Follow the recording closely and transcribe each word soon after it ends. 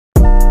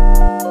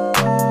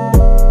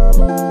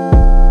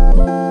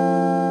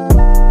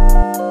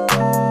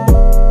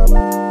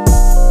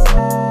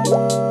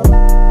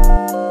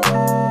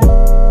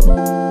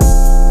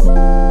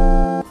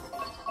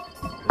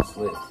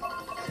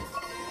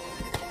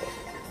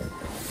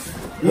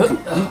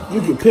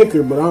You can pick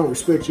her, but I don't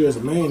respect you as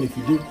a man if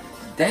you do.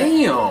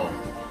 Damn.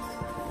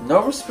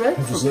 No respect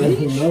for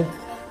Peach? No.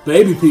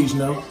 Baby Peach,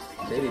 no.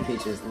 Baby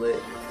Peach is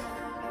lit.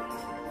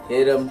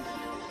 Hit him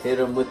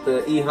with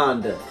the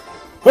E-Honda.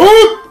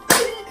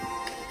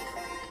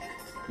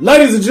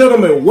 Ladies and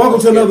gentlemen, welcome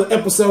to another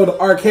episode of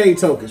Arcade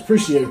Tokens.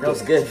 Appreciate that. That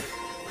was good.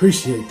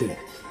 Appreciate that.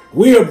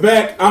 We are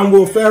back. I'm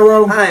Will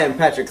Farrow. I am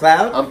Patrick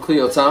Cloud. I'm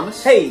Cleo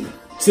Thomas. Hey.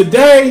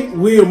 Today,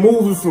 we are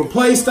moving from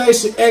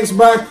PlayStation,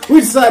 Xbox. We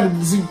decided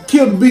to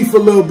kill the beef a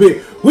little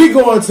bit. We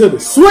going to the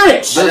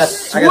Switch. I got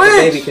the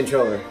baby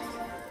controller.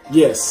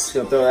 Yes. Just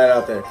gonna throw that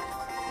out there.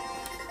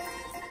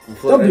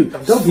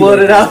 Don't float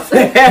it out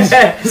there.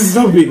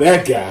 Don't be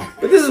that guy.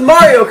 But this is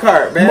Mario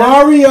Kart, man.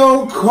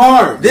 Mario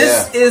Kart.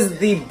 This is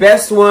the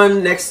best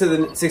one next to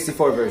the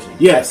 64 version.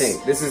 Yes. I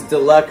think. This is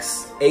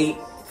Deluxe 8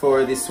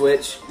 for the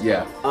Switch.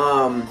 Yeah.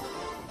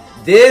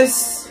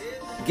 This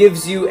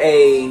gives you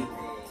a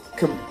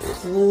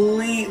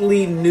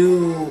completely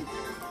new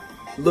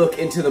look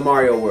into the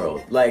Mario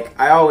world. Like,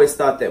 I always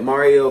thought that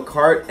Mario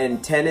Kart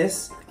and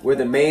Tennis were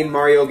the main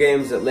Mario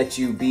games that let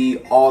you be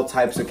all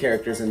types of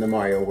characters in the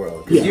Mario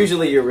world. Because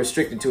usually you're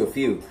restricted to a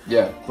few.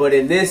 Yeah. But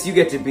in this, you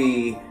get to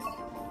be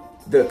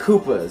the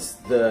Koopas,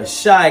 the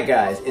Shy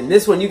Guys. In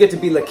this one, you get to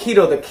be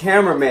Lakitu, the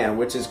cameraman,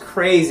 which is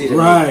crazy to me.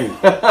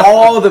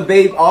 all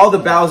the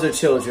Bowser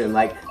children,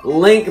 like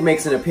Link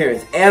makes an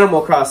appearance,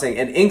 Animal Crossing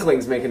and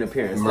Inklings make an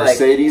appearance.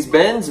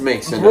 Mercedes-Benz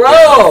makes an appearance.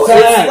 Bro,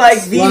 it's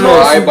like the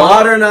most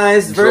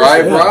modernized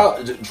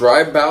version.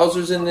 Dry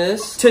Bowser's in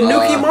this.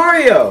 Tanuki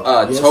Mario.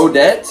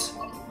 Toadette.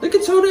 Look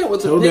at Toadette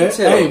with the pigtails.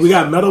 Hey, we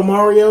got Metal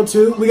Mario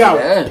too. We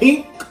got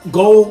Pink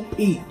Gold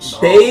Peach.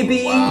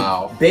 Baby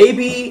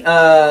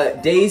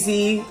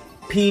Daisy,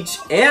 Peach,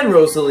 and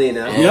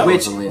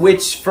Rosalina.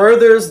 Which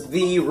furthers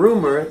the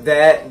rumor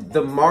that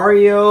the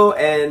Mario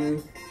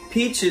and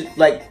Peach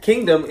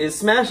kingdom is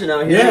smashing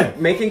out here,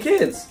 making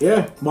kids.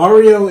 Yeah,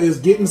 Mario is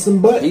getting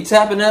some butt. He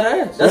tapping that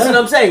ass. That's what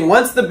I'm saying.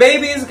 Once the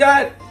babies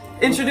got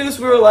introduced,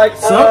 we were like,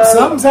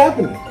 something's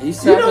happening.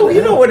 He's you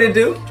know what it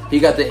do. He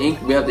got the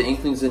ink. We have the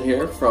Inklings in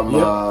here from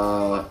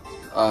what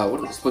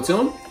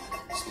Splatoon.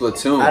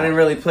 I didn't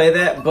really play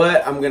that,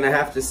 but I'm gonna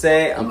have to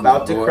say I'm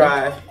about to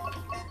cry.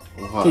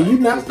 Why? Can you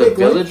not the pick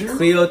villager?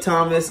 Cleo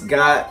Thomas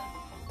got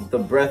the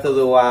Breath of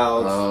the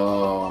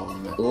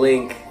Wild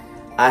Link.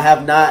 I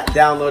have not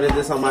downloaded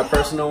this on my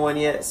personal one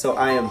yet, so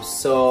I am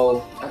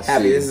so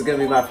happy. This is gonna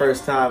be my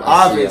first time.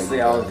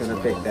 Obviously, I was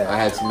gonna pick that. I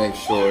had to make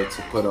sure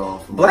to put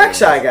on Black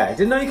Shy Guy.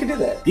 Didn't know you could do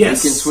that.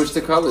 Yes, you can switch the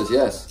colors.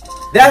 Yes,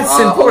 that's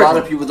important. A lot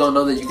of people don't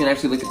know that you can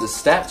actually look at the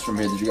stats from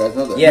here. Did you guys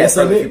know that? Yes,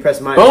 so if you press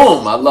minus.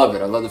 Boom! I love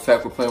it. I love the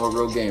fact we're playing with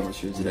real gamers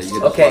here today.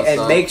 You get the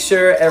and make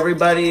sure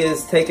everybody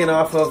is taken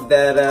off of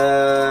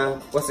that.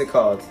 What's it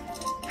called?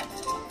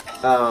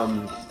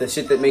 The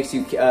shit that makes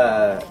you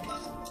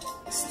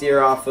steer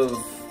off of.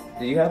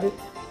 Do you have it?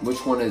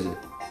 Which one is it?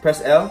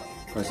 Press L.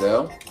 Press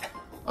L.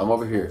 I'm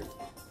over here.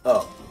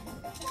 Oh.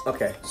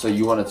 Okay. So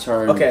you want to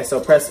turn... Okay,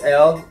 so press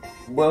L,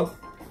 Will.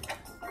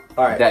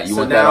 Alright,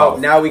 so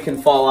now we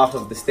can fall off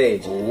of the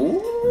stage.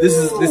 Ooh.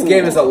 This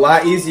game is a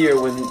lot easier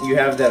when you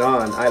have that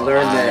on. I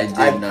learned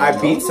that I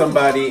beat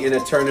somebody in a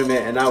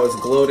tournament and I was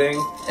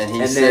gloating. And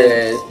he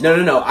said...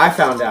 No, I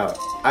found out.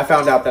 I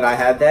found out that I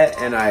had that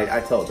and I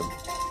told him.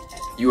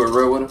 You were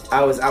real with him?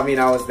 I was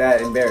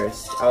that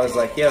embarrassed. I was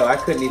like, yo, I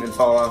couldn't even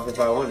fall off if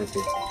I wanted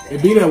to.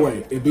 It'd be that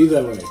way.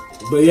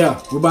 But yeah,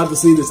 we're about to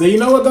see this. And you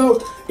know what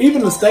though?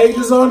 Even the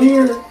stages on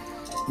here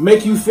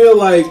make you feel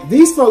like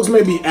these folks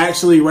may be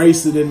actually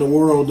racing in the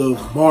world of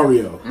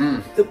Mario.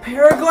 The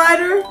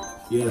paraglider?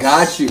 Yes.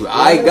 Got you.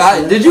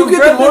 Did you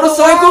get the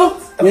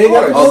motorcycle? Yeah, you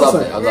got the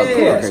motorcycle. I love it.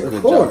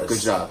 Okay,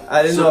 good job.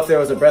 I didn't know if there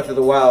was a Breath of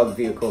the Wild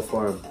vehicle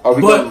for him. Are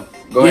we going?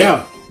 Go ahead.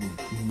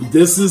 Yeah.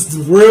 This is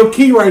the real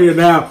key right here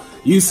now.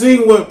 You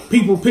seen what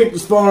people picked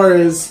as far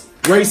as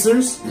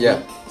racers?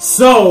 Yeah.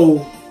 So,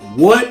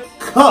 what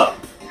cup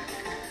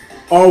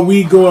are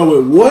we going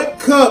with? What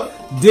cup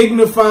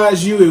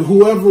dignifies you and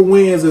whoever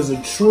wins as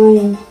a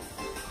true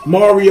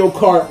Mario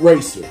Kart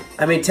racer?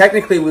 I mean,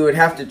 technically, we would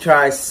have to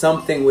try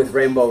something with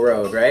Rainbow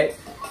Road, right?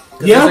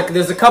 Yeah.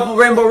 There's a couple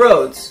Rainbow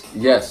Roads.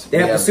 Yes. They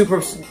have the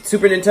Super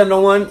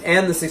Nintendo one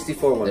and the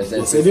 64 one. There's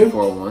the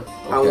 64 one.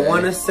 Okay. I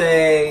want to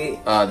say...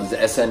 there's the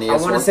SNES I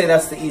want to say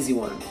that's the easy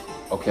one.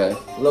 Okay.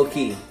 Low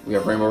key. We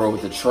have Rainbow Road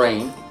with the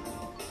train.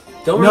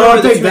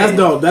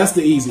 That's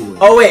the easy one.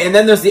 Oh wait, and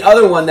then there's the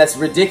other one that's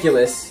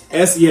ridiculous.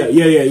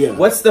 Yeah.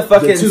 What's the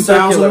fucking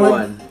circular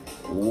one?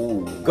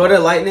 Ooh. Go to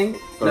Lightning?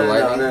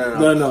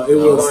 No. It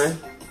was.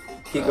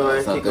 Keep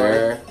going. Keep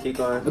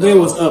going. I think it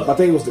was up. I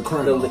think it was the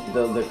crown.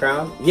 The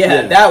crown?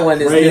 Yeah, that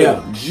one is new.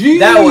 Jeez,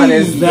 that one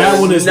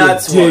is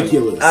nuts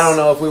ridiculous. I don't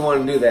know if we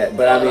want to do that,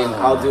 but I mean,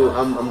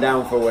 I'm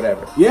down for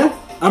whatever. Yeah.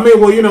 I mean,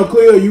 well,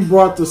 Cleo, you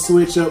brought the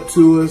Switch up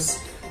to us.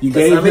 You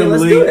gave him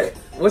let's Link. Do it.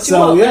 What you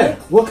want, man?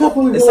 What cup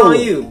are we It's on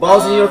you.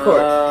 Balls in your court.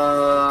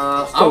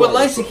 I would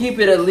like to keep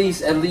it at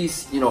least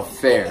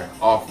fair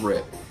off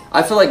rip.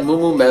 I feel like Moo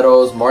Moo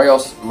Meadows,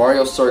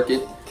 Mario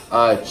Circuit,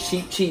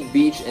 Cheap Cheap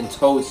Beach and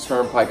Toad's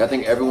Turnpike. I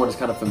think everyone is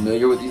kind of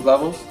familiar with these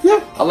levels. Yeah.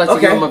 I'd like to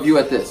give them a view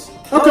at this.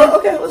 Okay,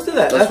 okay, let's do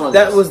that.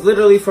 That was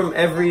literally from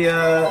every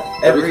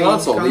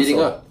console leading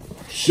up.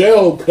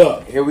 Shell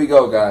Cup. Here we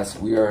go, guys.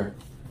 We are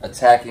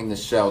attacking the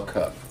Shell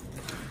Cup.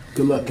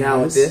 Good luck,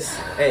 down with this.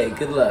 Hey,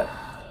 good luck.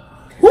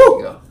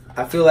 Woo! Go.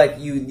 I feel like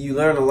you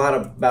learn a lot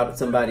about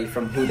somebody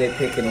from who they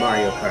pick in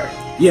Mario Kart.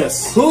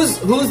 Yes. Who's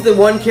the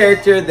one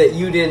character that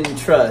you didn't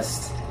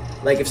trust?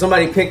 Like if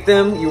somebody picked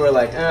them, you were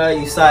like,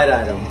 you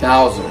side-eyed them.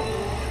 Bowser.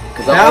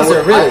 Because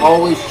really? I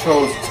always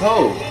chose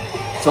Toad.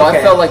 So I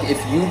felt like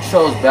if you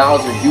chose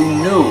Bowser, you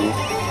knew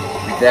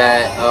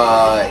that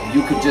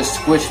you could just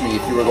squish me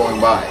if you were going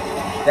by.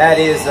 That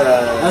is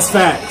that's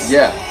facts.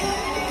 Yeah.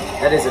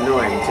 That is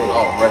annoying too.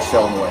 Oh, red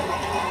shell in the way.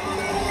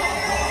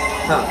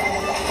 Huh.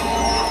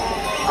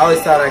 I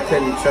always thought I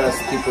couldn't trust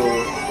people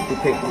who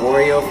picked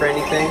Wario for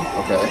anything.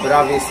 Okay. But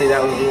obviously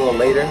that was a little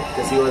later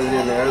because he wasn't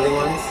in the early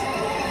ones.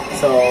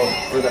 So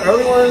for the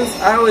early ones,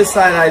 I always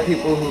side-eye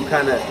people who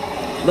kind of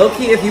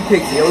low-key. If you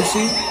picked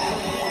Yoshi,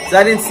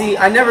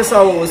 I never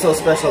saw what was so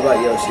special about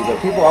Yoshi, but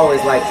people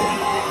always liked him.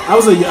 I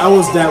was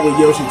that with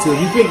Yoshi too. If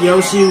you pick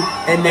Yoshi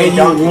and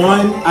you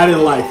won, I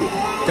didn't like it.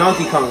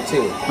 Donkey Kong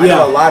too. I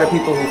know a lot of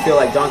people who feel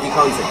like Donkey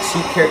Kong's a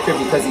cheap character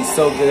because he's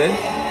so good,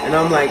 and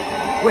I'm like,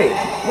 wait,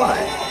 why?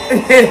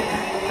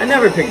 I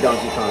never picked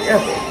Donkey Kong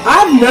ever.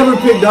 I've never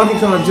picked Donkey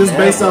Kong just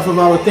based off of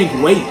I would think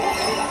weight.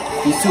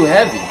 He's too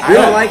heavy. I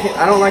don't like it.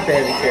 I don't like the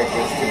heavy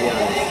characters, to be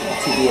honest.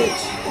 TBH.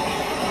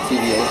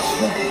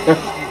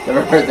 TBH.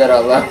 Never heard that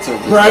out loud.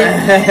 Right?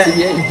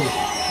 TBH.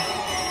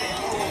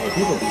 Hey,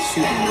 people be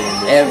shooting me in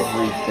this.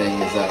 Everything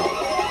is out.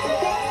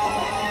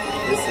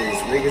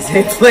 Niggas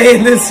ain't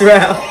playing this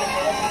round. I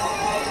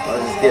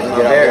was just getting my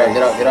bearings.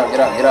 Get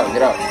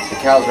out. The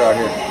cows are out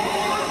here.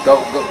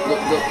 Go.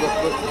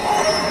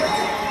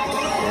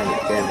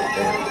 Damn it.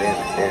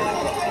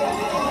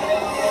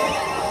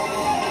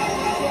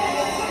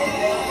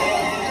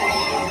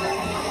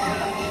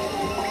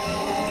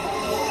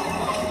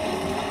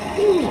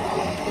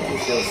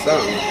 Feel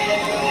something.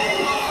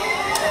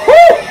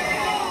 Woo!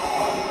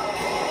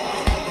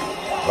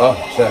 Oh,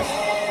 chest.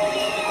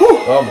 Woo!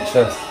 Oh, my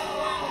chest.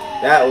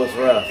 That was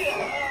rough.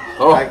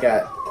 Oh. I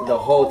got the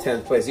whole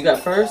 10th place. You got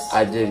first?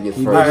 I did get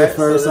first. You did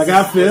first. So I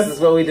got fifth. This is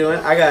what we doing.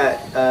 I got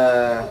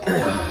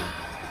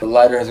the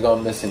lighter has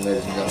gone missing,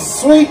 ladies and gentlemen.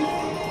 Sweet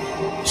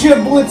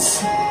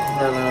giblets.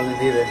 No,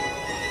 neither.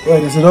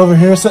 Wait, is it over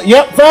here? So,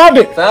 yep, found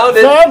it. Found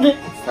it.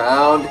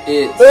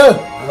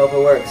 I hope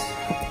it works.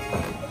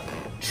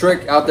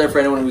 Trick out there for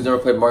anyone who's never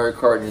played Mario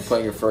Kart and you're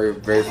playing your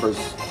very first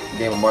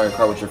game of Mario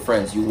Kart with your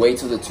friends. You wait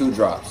till the 2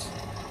 drops.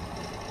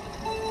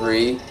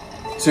 3,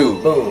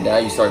 2. Boom. Now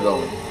you start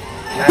going.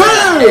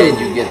 Boom! And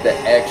you get the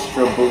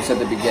extra boost at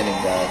the beginning,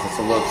 guys. It's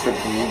a little trick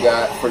for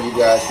you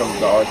guys from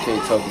the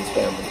Arcade Tokens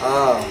family.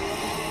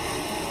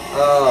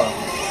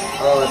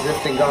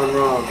 Drifting gone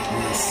wrong.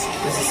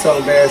 This is so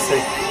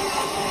embarrassing.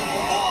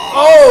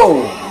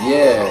 Oh!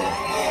 Yeah.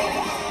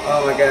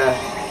 Oh my god.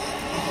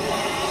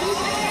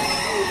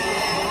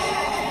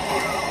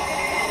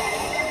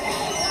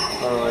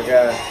 Oh my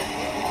god.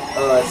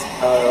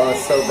 Oh,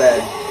 it's so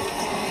bad.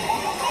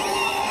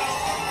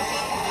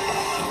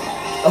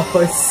 Oh,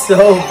 it's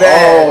so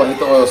bad. Oh, hit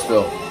the oil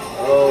spill.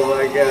 Oh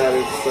my god,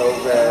 it's so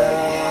bad.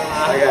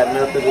 I got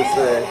nothing to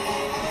say.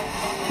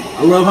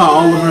 I love how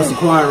all of us are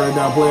quiet right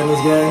now playing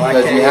this game.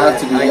 Because you have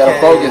to be. You gotta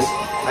focus.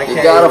 You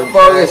gotta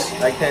focus.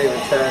 I can't even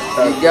trash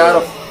talk. You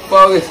gotta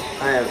focus.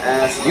 I am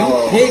ass. You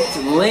picked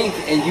Link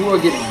and you are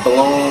getting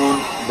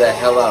blown the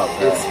hell out.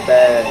 Guys. It's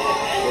bad.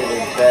 It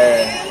is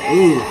bad.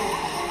 Ooh.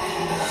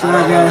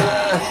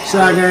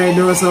 Shy guy ain't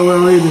doing so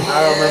well either.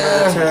 I don't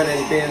remember the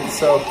turning being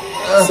so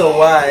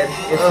wide,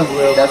 if you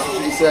will. That's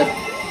what she said.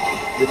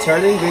 The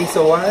turning being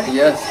so wide?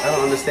 Yes. I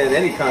don't understand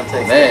any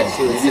context. Man,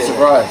 you'd be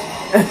surprised.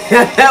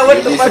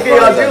 What the fuck are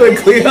y'all doing,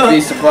 Cleo? You'd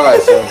be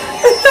surprised, sir.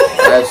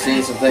 I've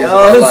seen some things in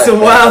my that's life. some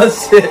wild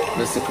shit.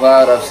 Mr.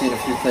 Cloud, I've seen a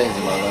few things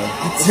in my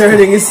life. The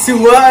turning is too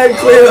wide,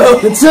 Cleo.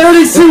 The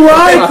turning's too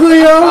wide,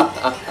 Cleo.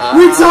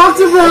 We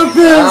talked about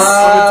this.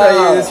 I'm gonna tell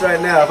you this right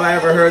now. If I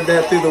ever heard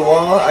that through the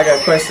wall, I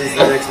got questions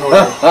the next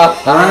morning.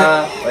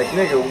 Like,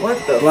 nigga,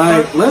 what the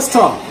fuck? Let's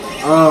talk.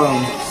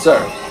 Sir,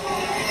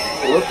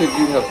 what could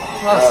you have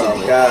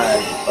possibly...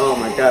 Oh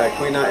my god.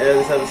 Can we not air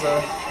this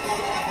episode?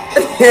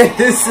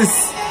 This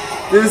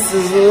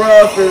is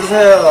rough as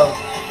hell.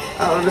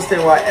 I don't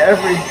understand why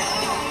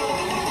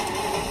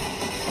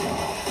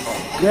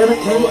Get it,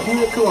 come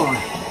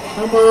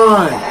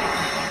on.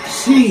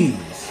 Jeez.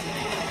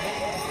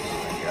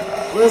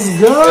 Let's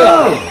go.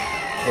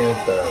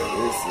 Panther.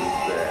 This is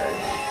bad.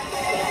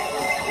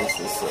 This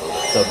is so bad.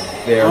 It's a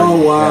very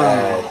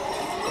bad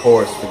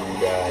course for you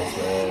guys,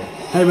 man.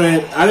 Hey man,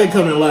 I didn't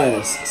come in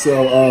last, so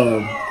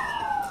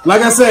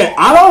like I said,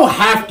 I don't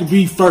have to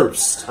be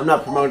first. I'm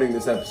not promoting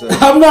this episode.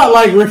 I'm not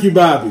like Ricky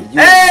Bobby.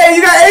 Hey,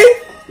 you got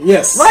 8?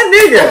 Yes. My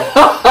nigga.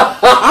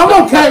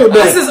 I'm okay with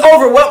that. This is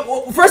over.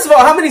 What? First of all,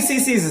 how many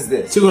CCs is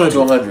this? 200.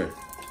 200.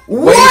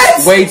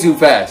 What? Way too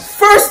fast.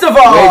 First of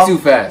all, way too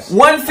fast.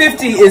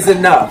 150 is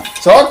enough.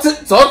 Talk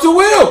to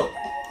Will.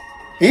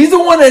 He's the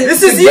one that.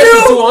 This is you.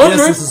 200.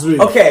 Yes, this is me.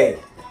 Okay.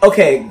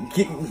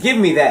 Give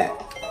me that.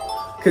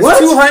 Because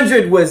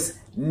 200 was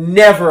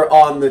never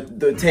on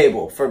the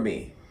table for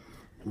me.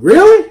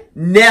 Really?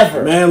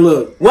 Never. Man,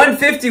 look.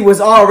 150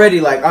 was already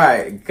like, all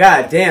right,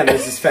 god damn,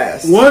 this is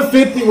fast.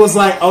 150 was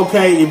like,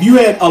 okay, if you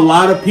had a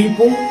lot of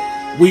people,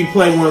 we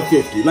play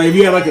 150. Like if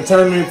you had like a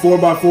tournament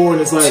 4x4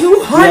 and it's like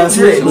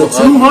 200.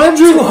 200?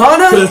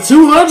 200? Because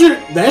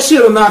 200, that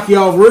shit'll knock you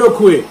off real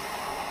quick.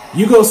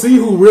 You go see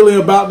who really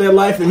about that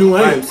life and who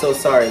ain't. I'm so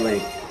sorry,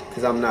 Link,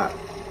 because I'm not.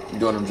 You're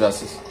doing him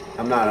justice.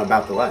 I'm not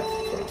about the life.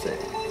 That's what I'm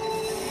saying.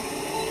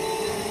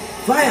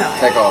 Fire!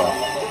 Take off.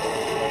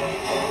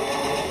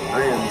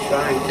 I am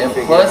trying to And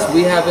figure plus, out.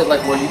 we have it like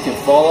where you can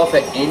fall off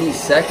at any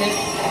second.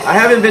 I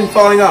haven't been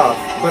falling off,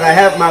 but I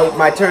have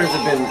my turns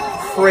have been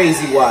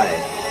crazy wide.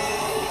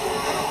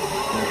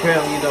 And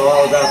apparently, you know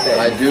all about that.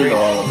 I do know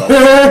all about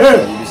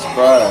that. You'd be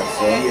surprised,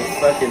 so. You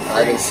fucking freak.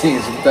 I done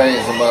seen some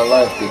things in my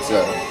life that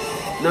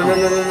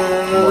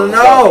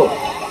No.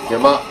 Get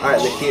him up.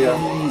 Alright, Nikita.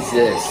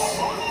 Jesus.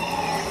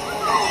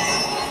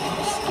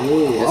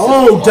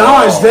 Oh,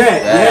 dodge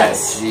that.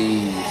 Yes.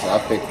 Jeez, I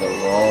picked the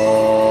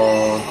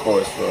wrong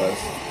course for us.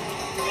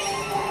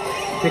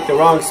 Picked the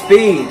wrong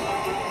speed.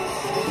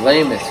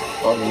 Blame it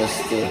on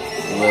Mr.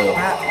 Will.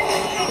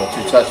 Don't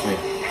you touch me.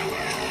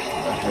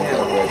 I heard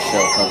that red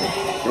shell coming.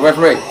 Get away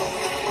from me.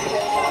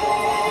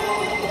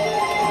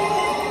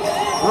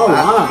 Oh,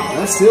 wow.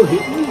 That still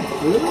hit me.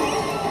 Really?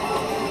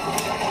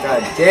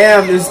 God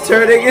damn, this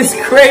turning is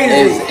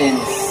crazy. It's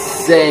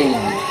insane.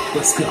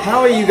 Let's go. How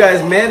are you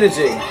guys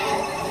managing?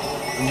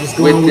 I'm just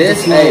going With this,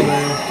 the flow, hey,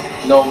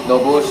 man. no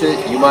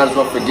bullshit. You might as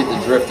well forget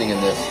the drifting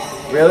in this.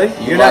 Really?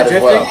 You You're might not as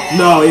drifting? well.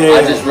 No, yeah.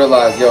 I just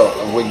realized, yo,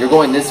 when you're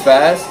going this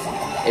fast,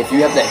 if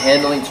you have the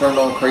handling turned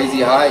on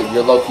crazy high,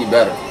 you're low key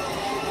better.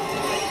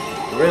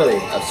 Really?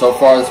 So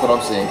far, that's what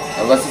I'm seeing.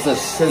 Unless it's a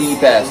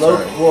steep ass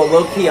turn. Well,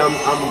 low key, I'm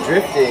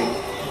drifting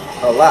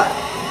a lot.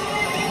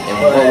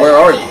 And where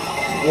are you?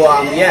 Well,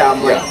 I'm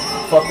like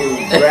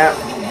fucking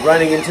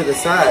running into the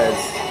sides.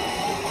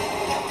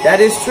 That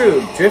is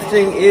true.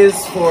 Drifting is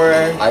for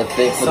I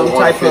think for some the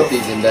type of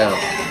 150s and down.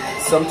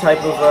 some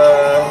type of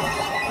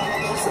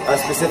a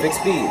specific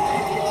speed.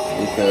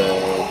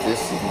 Because this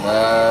is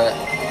not.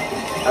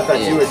 I thought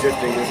you were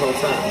drifting this whole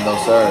time. No,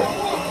 sir.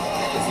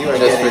 Because you are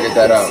Just getting figured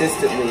that out.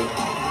 consistently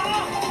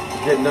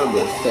good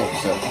numbers. Thank you,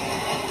 sir.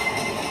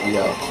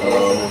 Yeah.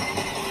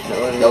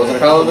 That That wasn't a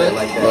compliment,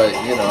 like that. but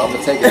you know, I'm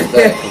gonna take it as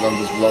that because I'm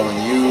just blowing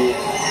you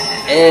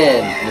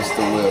and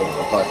Mr. Will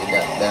about the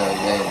goddamn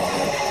game,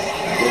 man.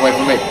 Get away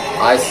from me.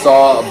 I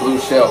saw a blue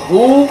shell.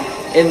 Who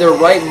in their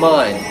right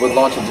mind would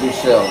launch a blue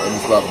shell in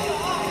this level?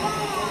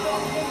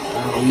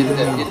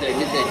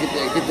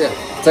 Get there.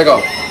 Take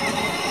off.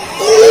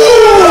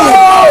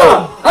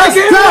 Oh! I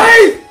came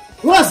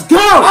in! Let's go!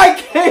 I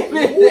came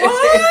in!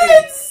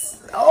 What?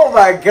 Oh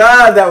my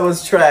god, that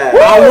was trash.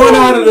 I won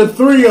out of the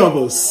three of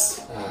us.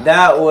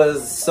 That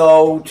was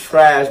so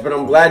trash, but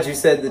I'm glad you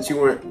said that you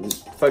weren't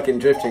fucking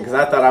drifting because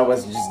I thought I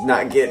was just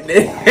not getting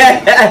it.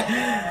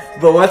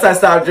 But once I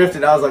stopped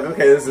drifting, I was like,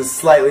 okay, this is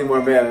slightly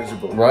more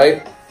manageable.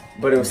 Right?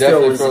 But it was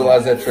Definitely still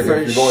fertilize that trigger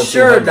if you're going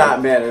sure 200.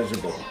 not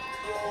manageable.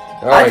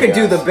 Right, I could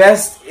do guys. the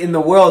best in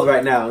the world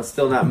right now and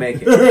still not make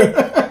it.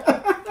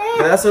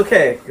 But that's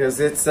okay because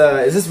it's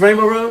is this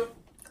Rainbow Road?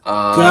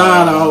 God,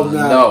 I hope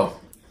not. No.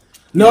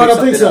 No, I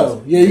don't think something so.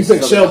 else. Yeah, you picked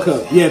something Shell else.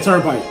 Cup. Yeah,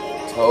 Turnpike.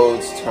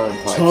 Toad's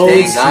Turnpike.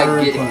 Toad's Not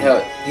Turnpike. getting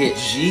hit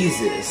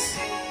Jesus.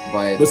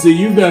 by But see,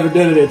 you've never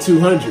done it at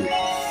 200.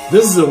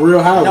 This is a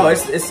real highway. No,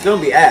 it's gonna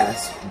be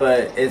ass,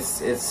 but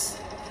it's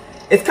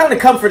kind of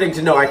comforting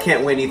to know I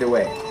can't win either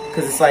way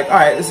because it's like, all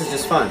right, this is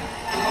just fun.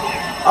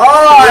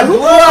 Oh, I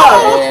blew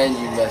up! And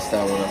you messed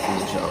that one up from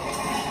the jump.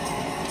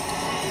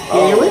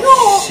 Here we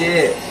go.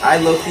 Shit, I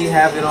low-key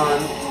have it on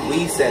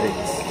Wii settings.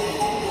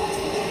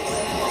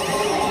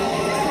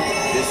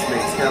 This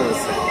makes hella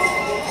sense.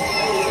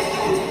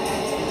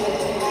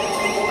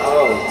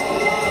 Oh.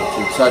 Don't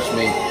you touch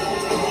me.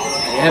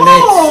 Damn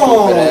it,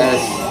 stupid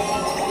ass.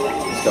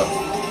 Let's go.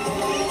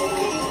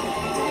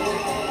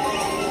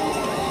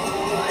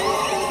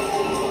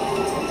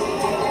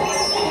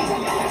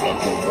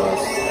 Fucking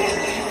bus.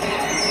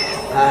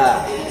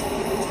 Ah.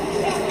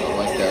 I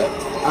like that.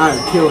 I'm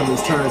killing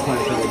this Turnpike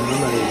right now.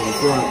 I'm not even in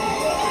front.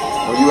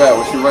 Where you at?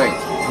 What's your rank?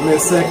 I'm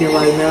at second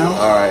right now.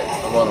 Alright,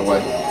 I'm on the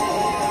way.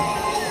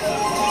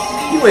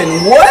 You in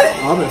what?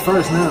 Oh, I'm at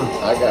first now.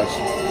 I got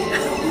you.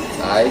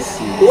 I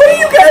see. What are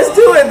you guys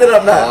doing that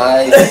I'm not?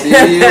 I see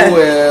you,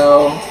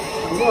 Will.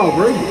 Come on,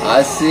 bring it.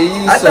 I see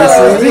you, I sir. thought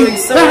I was doing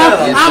so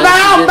well. You I'm just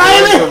out, get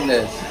away baby. from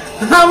this.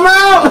 I'm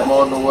out! I'm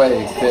on the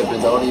way,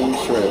 Pippin. Don't even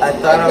trip. I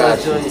thought I got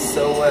was you. doing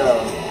so well.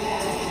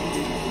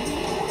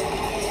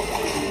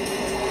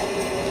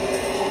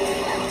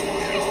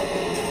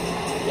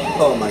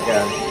 Oh my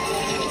god.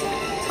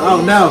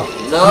 Oh, no.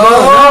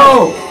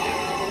 No!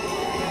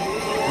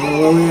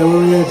 Where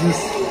we at?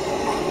 Just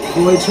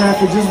void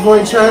traffic. Just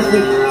void traffic.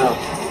 No.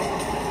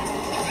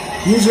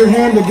 Use your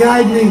hand to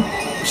guide me,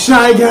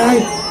 Shy Guy.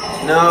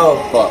 No.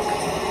 Fuck.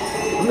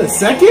 I'm in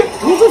second?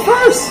 Who's in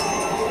first?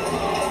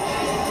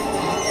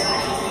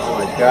 Oh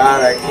my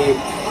god, I keep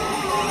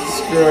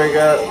screwing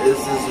up. This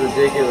is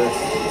ridiculous.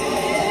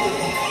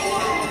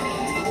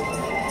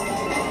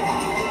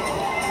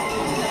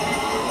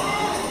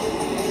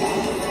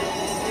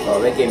 Oh,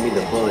 they gave me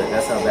the bullet.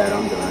 That's how bad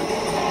I'm doing.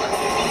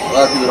 A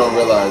lot of people don't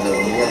realize that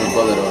when you have a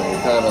bullet on,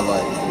 you're kind of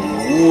like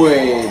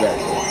way back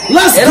there.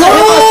 Let's And go! I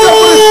hit myself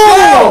with a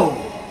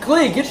shell!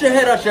 Clee, get your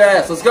head out your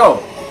ass. Let's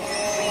go.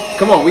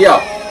 Come on, we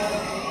out.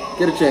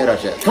 Get your head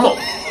out your ass. Come on.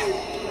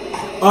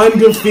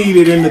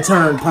 Undefeated in the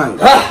turnpike.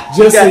 Ah,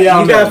 Just so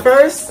y'all You know. got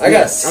first? I got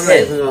Yes. I'm not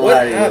even 10. gonna What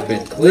lie to you.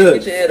 happened? Clee, Look.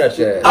 get your head out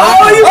your ass.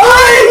 Oh, you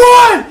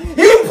won!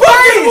 You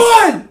fucking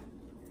won!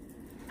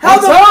 How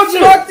the told you.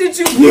 fuck did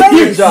you You, play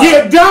you, it, John?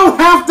 you don't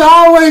have to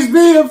always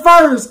be in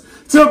first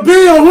to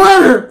be a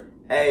winner.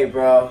 Hey,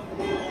 bro.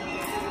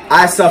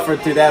 I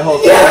suffered through that whole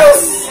thing.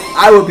 Yes!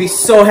 I would be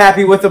so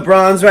happy with the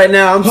bronze right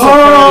now. I'm so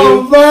proud Oh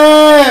of you.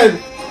 man!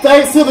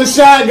 Thanks to the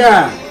Shy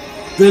Guy.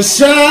 The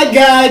Shy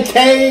Guy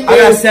came I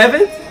got in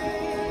 7th?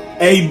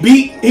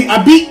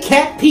 I beat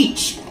Cat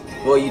Peach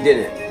Well, you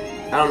didn't.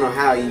 I don't know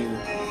how you...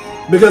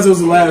 because it was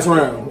the last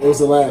round. It was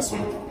the last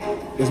one.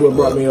 It's what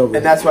brought me over.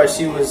 And that's why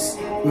she was...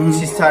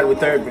 She's tied with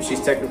 3rd, but she's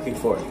technically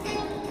 4th.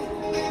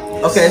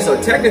 Okay, so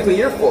technically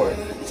you're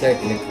 4th.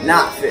 Technically.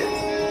 Not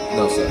 5th.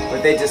 No, sir.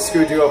 But they just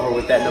screwed you over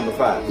with that number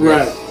 5.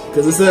 Right.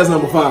 Because it says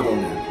number 5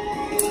 on there.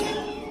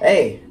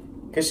 Hey,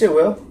 good shit,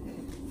 Will.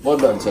 Well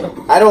done, sir.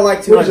 I don't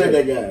like 200.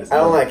 Appreciate that, guys. I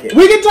don't like it.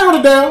 We can tone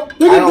it down.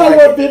 We I can don't do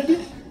like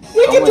 150.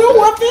 We can with do that.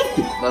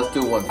 150. Let's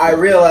do one. I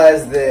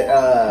realized that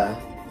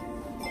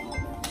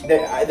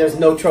there's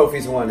no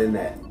trophies won in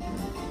that.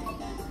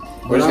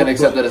 We're just gonna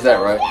accept it as that,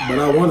 right? But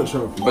I won a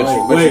trophy. But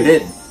you wait,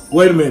 didn't.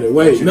 Wait a minute.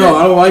 Wait. you No, didn't.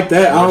 I don't like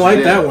that. I don't But like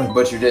you that didn't. one.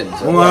 But you didn't.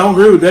 So. Well, I don't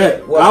agree with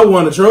that. What? I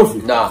won a trophy.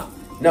 Nah.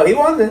 No, he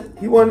won it.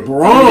 He won it.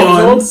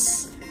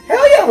 Bronze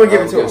Hell yeah, I'm gonna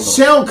give it to him.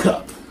 Shell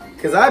Cup.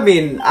 Cause I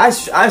mean, I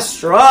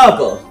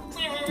struggled.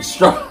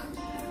 Strong.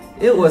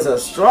 It was a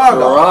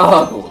struggle.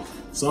 Struggle.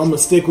 So I'm gonna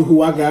stick with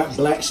who I got,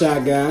 Black Shy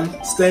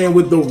Guy. Staying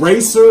with the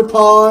Racer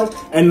Pod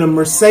and the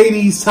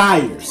Mercedes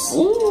tires.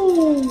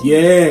 Ooh.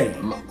 Yeah.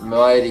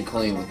 Mighty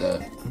clean with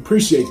that.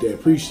 Appreciate that.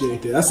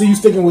 Appreciate that. I see you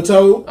sticking with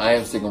Toad. I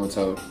am sticking with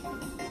Toad.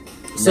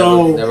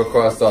 So never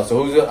crossed off.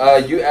 So who's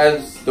you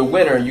as the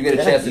winner? You get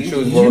a chance to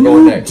choose where you we're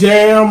going next.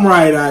 damn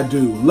right I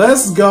do.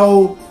 Let's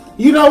go.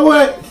 You know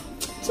what?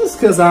 Just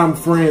because I'm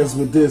friends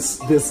with this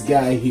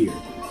guy here.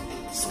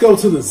 Let's go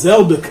to the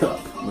Zelda Cup.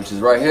 Which is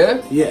right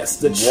here. Yes,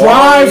 the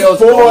Wario's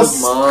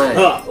Triforce mine.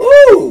 Cup.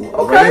 Ooh,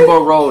 okay.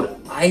 Rainbow Road.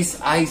 Ice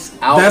Outpost.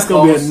 That's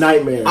gonna be a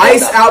nightmare.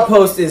 Ice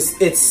Outpost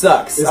it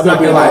sucks. It's I'm gonna not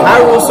be gonna lie.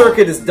 a- Hyrule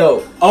Circuit is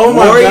dope. Oh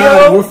my Wario,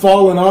 god, we're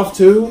falling off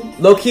too.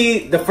 low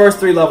key, the first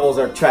 3 levels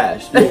are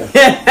trash.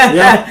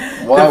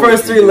 Yeah. Why The would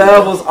first you 3 do that?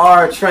 levels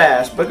are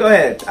trash. But go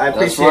ahead. I run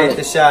appreciate it.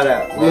 the shout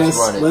out. Let's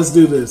run it. Let's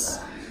do this.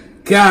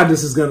 God,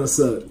 this is gonna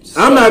suck.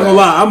 So I'm not gonna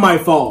bad. lie, I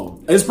might fall.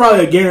 It's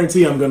probably a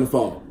guarantee I'm gonna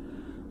fall.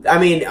 I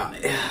mean,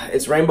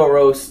 it's Rainbow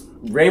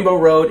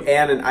Road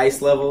and an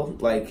ice level.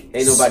 Like,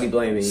 ain't nobody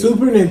blaming you.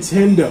 Super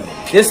Nintendo.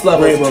 This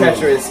level Rainbow is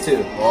treacherous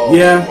too. Oh,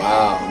 Yeah.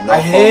 Wow. No I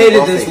hated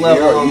focus, this no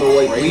level figure. on the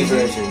Are you Wii crazy?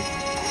 version.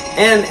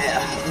 And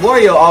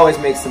Wario always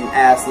makes some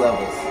ass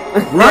levels.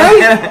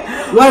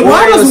 Right? Like,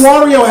 why does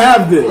Wario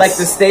have this? Like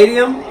the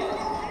stadium?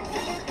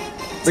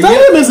 But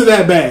Stadium isn't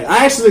that bad.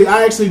 I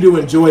actually do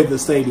enjoy the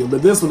stadium,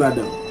 but this one I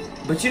don't.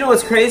 But you know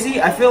what's crazy?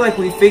 I feel like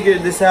we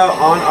figured this out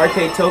on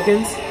Arcade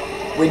Tokens.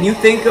 When you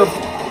think of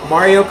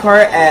Mario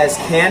Kart as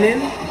canon,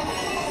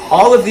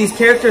 all of these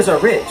characters are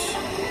rich.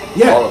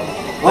 Yeah. All of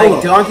them.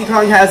 Like Donkey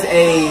Kong has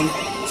a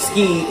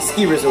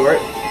ski resort.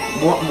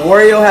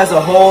 Wario has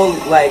a whole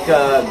like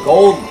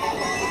gold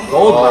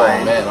Oh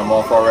mine. man, I'm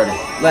off already.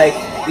 Like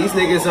these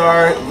niggas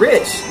are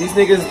rich. These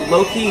niggas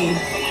low key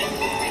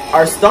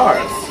are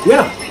stars.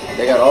 Yeah.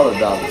 They got all the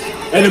dollars.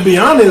 And to be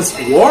honest,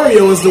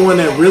 Wario is the one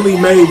that really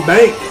made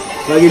bank.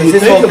 Like if you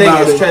His whole think thing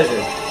about is it.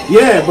 treasure.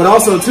 Yeah, but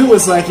also too,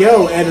 it's like,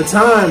 yo, at the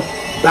time,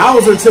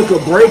 Bowser took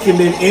a break and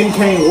then in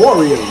came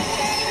Wario.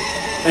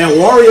 And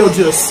Wario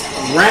just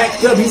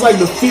racked up. He's like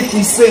the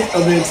 50 Cent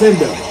of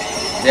Nintendo.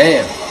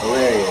 Damn.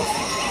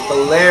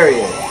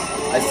 Hilarious.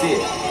 I see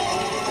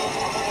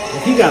it.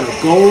 Like, he got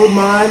a gold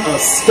mine, a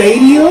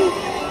stadium.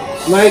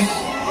 Like,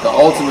 The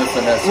ultimate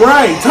finesse.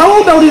 right.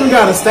 Toad don't even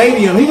got a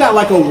stadium. He got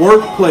like a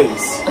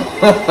workplace.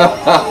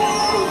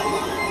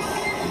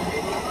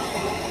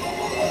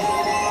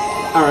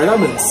 Alright,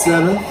 I'm in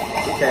 7th.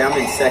 Okay, I'm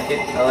in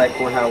 2nd. I like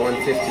how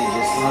 150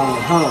 just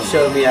Uh-huh.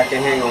 showed me I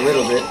can hang a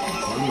little bit.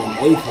 I'm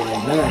in 8th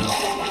right now.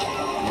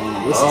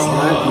 This is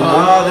not good.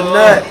 Oh, the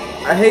nut.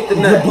 I hate the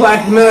The nut.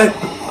 black nut.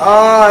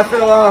 Oh, I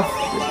fell off.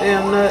 The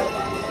damn nut.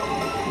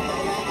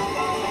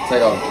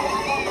 Take off.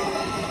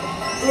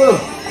 Ugh.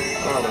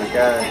 Oh my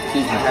god.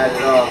 Excuse me. I had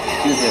it off.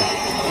 Excuse me.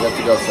 You have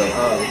to go, sir.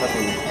 Oh,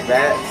 fucking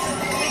bats.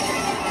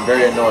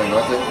 Very annoying,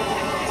 wasn't it?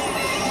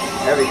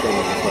 Everything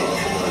is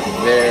fucking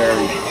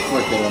Very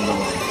freaking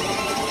annoying.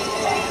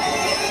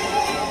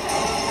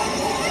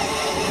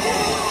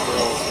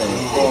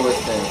 Forward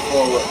stand.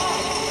 Forward.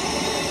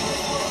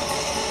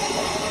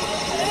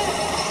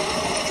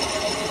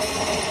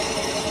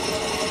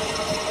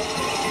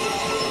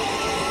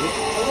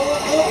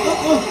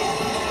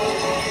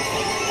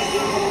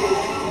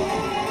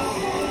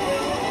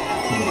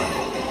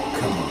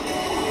 Come on.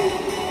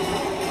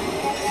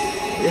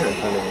 You're in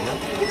front of me, huh?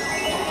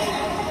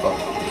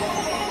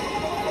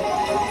 Fuck.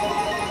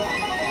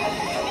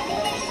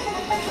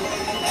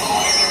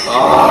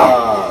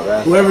 Oh,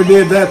 that's Whoever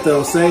did that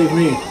though, saved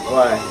me.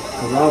 why.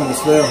 Cause I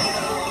almost fell.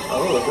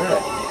 Oh, what was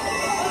that?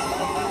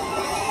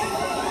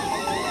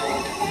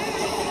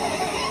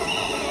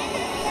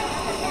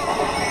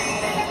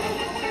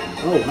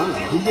 Oh wow,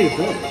 who did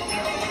that?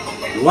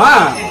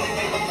 Wow!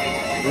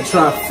 The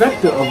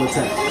trifecta of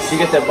attacks. Did you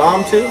get that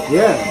bomb too?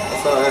 Yeah.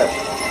 I saw that.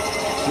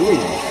 Jeez.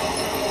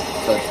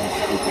 Such some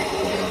stupid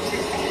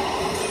shit.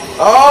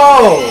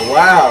 Oh,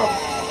 wow.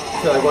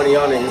 I feel like one of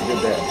y'all niggas did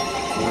that.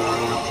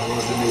 It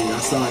wasn't me. I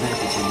saw it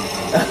happen to me.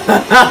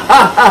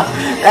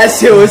 That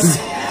shit was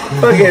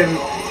fucking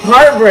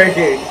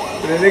heartbreaking.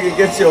 When a nigga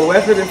gets your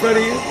weapon in front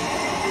of you.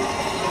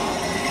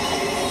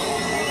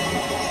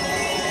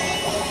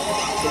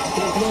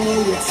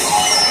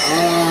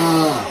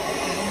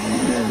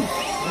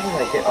 Why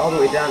did I get all the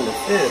way down to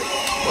fifth?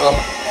 Oh,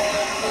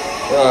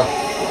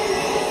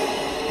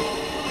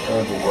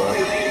 boy.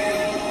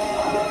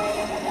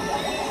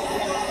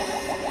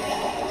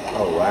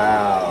 Oh,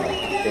 wow.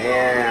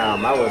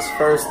 Damn, I was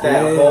first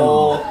that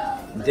whole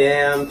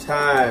damn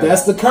time.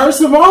 That's the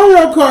curse of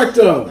Mario Kart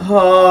though.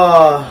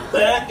 Oh,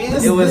 That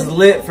is it was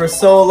lit for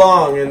so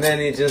long, and then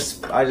I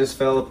just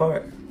fell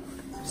apart.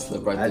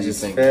 Slip right I through your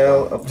just fingers.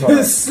 fell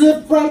apart.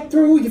 slip right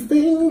through your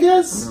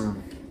fingers. Wow,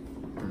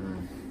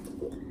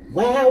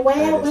 wow,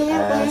 wow, wow.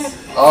 Ass.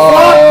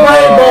 Fuck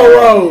Rainbow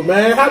Road,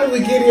 man. How did we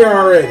get here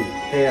already?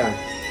 Hang on.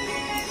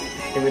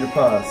 Give me the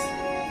pause.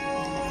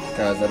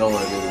 Guys, I don't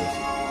want to do this.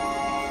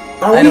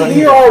 Are I we don't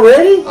here either.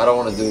 already? I don't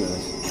want to do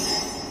this.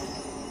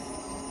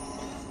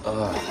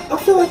 I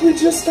feel like we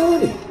just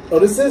started. Oh,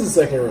 this is the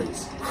second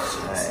race.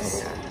 Alright,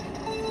 hang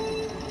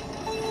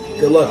on.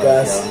 Good luck,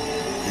 guys.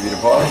 Give you the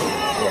pause.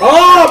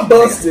 Oh, I'm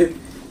busted.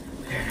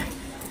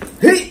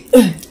 Hey,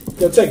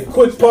 gonna take a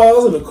quick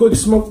pause and a quick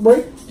smoke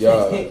break.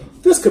 Yeah.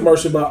 This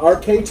commercial by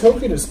Arcade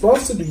Token is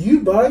sponsored to you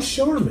by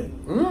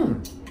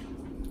Charmin.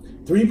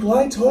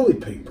 3-ply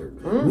toilet paper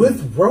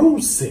with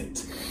rose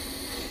scent.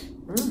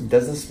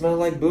 Doesn't smell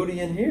like booty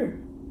in here.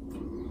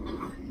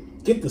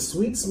 Get the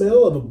sweet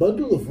smell of a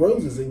bundle of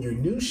roses in your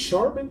new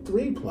Charmin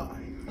 3-ply.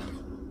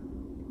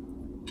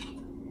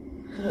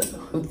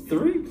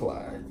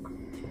 3-ply.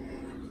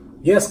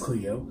 Yes,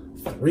 Cleo,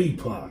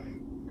 3-ply.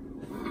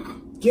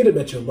 Get them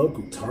at your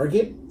local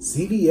Target,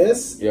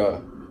 CVS, Yeah.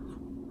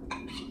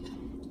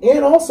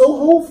 and also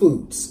Whole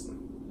Foods.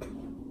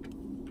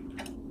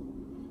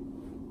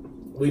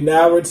 We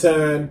now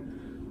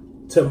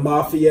return to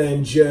Mafia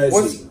and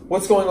Jersey.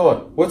 What's going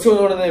on? What's going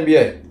on in the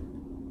NBA?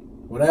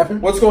 What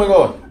happened? What's going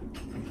on?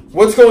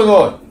 What's going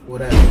on?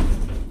 What happened?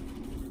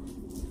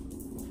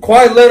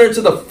 Kawhi Leonard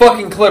to the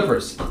fucking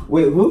Clippers.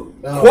 Wait, who?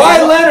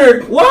 Kawhi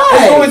Leonard Why?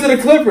 is going to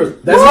the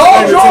Clippers. That's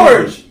Paul his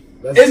George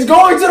That's- is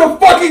going to the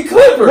fucking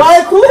Clippers.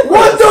 Why Clippers?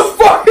 What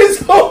the fuck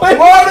is going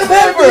on in the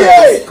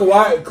NBA?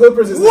 Kawhi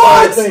Clippers is the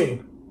What? same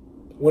thing.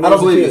 When I he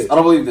don't was a believe kid. this. I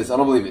don't believe this. I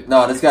don't believe it.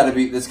 No, there's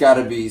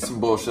gotta be some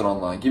bullshit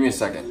online. Give me a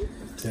second.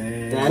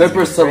 Damn.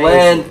 Clippers to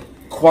land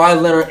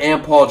Kawhi Leonard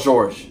and Paul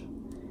George.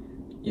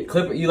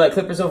 You like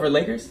Clippers over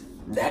Lakers?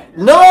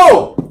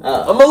 No!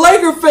 Oh. I'm a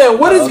Laker fan.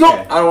 What is okay.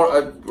 going? I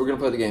don't. We're gonna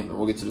play the game, and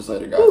we'll get to this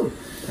later, guys. All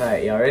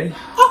right, y'all ready?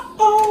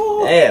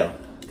 Damn.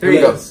 Here we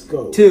 3, go. Let's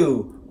go.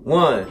 2,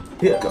 1.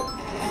 Hit. Go.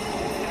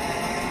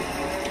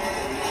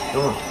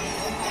 Come on.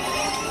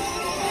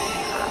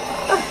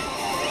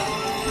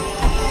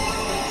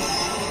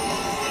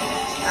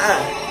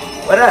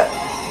 What up?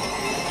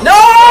 No!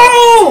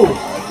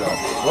 I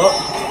dropped Well,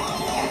 it.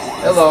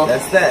 Hello.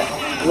 that's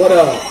that. What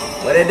up?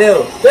 What it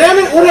do? Damn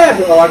it! What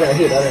happened? Oh, I got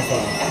hit. I didn't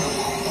fall.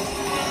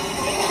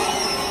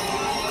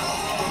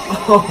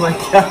 Oh my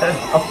god,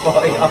 I'm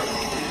falling off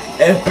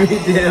every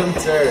damn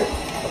turn.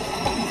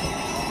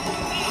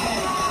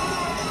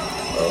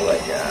 Oh my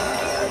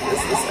god,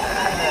 this is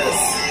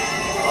ass.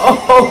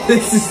 Oh,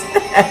 this is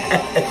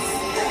ass.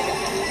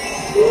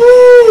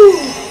 Woo!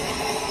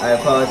 I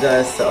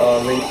apologize to all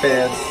Link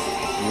fans.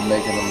 You're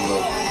making them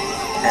look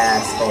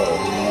Asshole.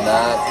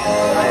 not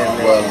I am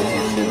as well as making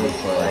you him should look be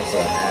playing. like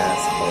an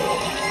asshole.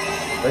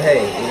 But hey,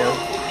 you know,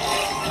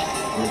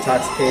 I'm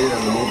intoxicated,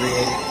 I'm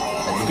inebriated.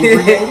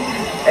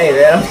 Hey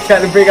man, I'm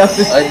trying to bring out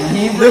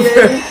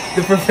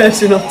the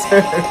professional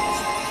terms.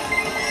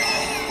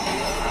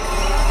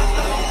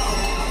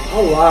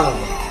 Oh wow!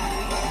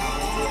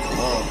 Come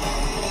on.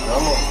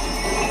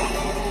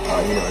 Oh,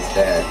 you know it's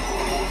bad.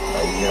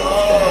 Oh, you know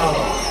it's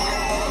bad.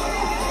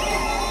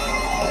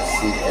 I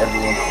see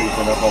everyone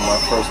creeping up on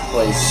my first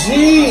place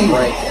Gee!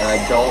 rank, and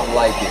I don't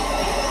like it.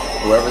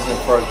 Whoever's in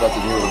first about to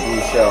do a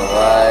blue shell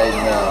right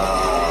now.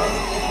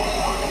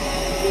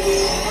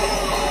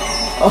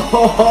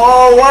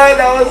 Oh, what?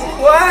 That was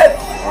what?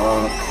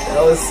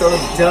 That was so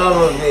dumb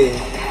of me.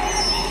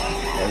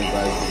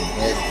 Everybody's getting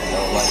hit. I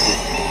don't like it.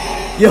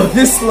 Yo,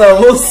 this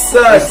level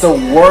sucks. It's the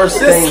worst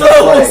thing to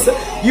play.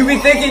 You be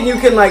thinking you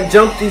can like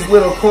jump these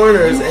little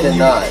corners and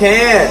you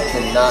can't. You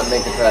cannot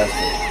make it past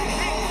it.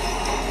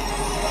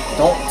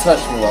 Don't touch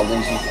me,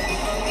 Waluigi.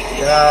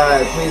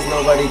 God, please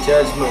nobody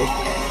judge me.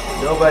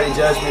 Nobody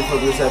judge me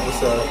from this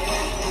episode.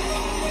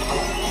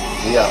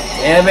 Yeah.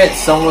 Damn it,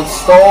 someone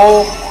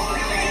stole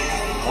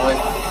my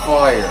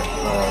fire.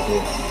 Oh,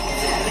 dude.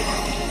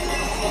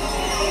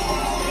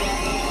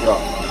 Go.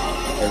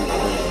 There we go,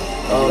 there we go.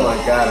 Oh my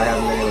god, I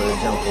haven't been able to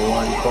jump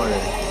one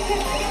corner.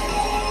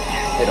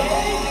 Hit him.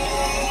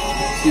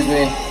 Excuse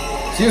me.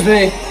 Excuse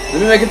me. Let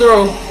me make it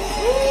through.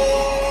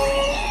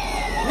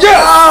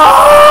 Yeah!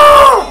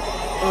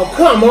 Oh,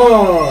 come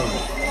on.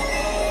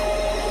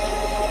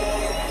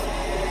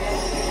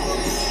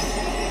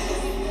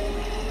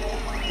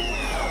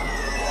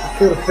 I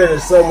could have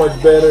finished so much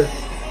better.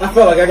 I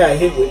felt like I got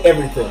hit with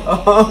everything.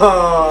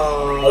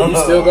 Oh, you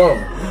still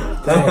going?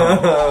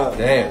 Damn.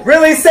 Damn.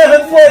 Really?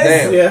 7th place?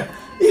 Damn. Yeah.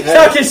 You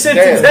talking shit to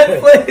 10th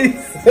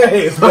place?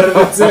 Hey, it's better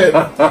than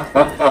 10th.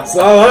 That's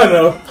all I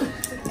know.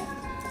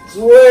 It's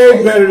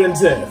way better than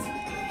 10th.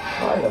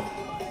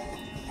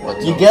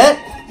 What You get?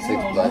 6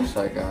 Black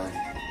Shy Guy.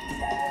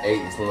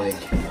 8 is Link.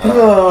 You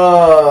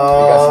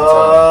got some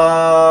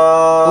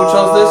time. Who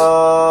chose this?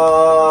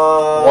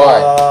 Why?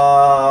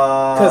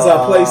 Because I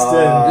placed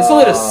in. This is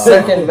only the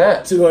second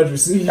match. 200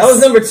 C's. That was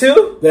number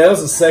 2? That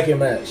was the second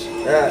match.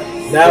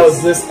 That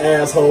was this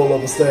asshole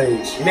of a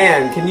stage.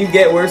 Man, can you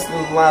get worse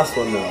than the last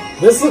one though?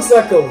 This looks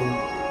like a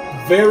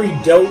very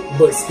dope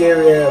but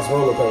scary ass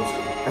roller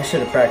coaster. I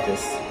should have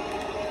practiced.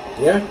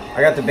 Yeah?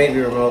 I got the baby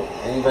remote.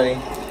 Anybody?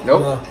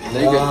 Nope. No.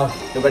 There you go.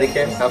 Nobody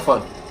cares? Have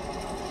fun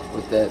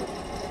with that.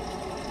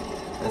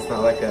 That's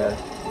not like a...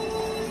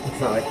 It's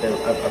not like a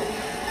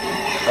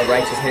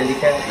righteous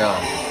handicap? Nah.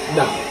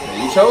 No.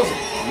 You chose it.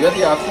 You had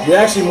the option. You're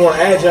actually more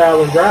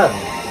agile when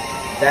driving.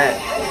 That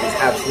is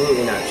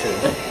absolutely not true.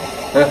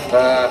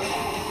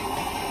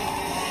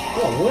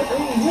 Oh, what? So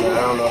I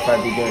don't know if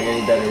I'd be doing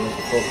any better with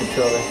the full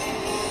controller.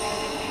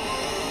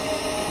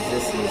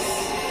 This is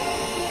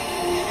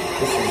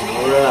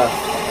rough.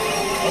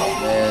 Oh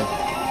man.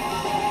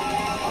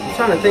 I'm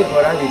trying to think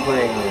what I'd be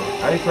playing on.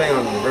 I'd be playing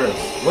on reverse.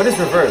 What is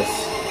reverse?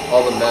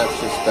 All the maps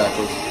just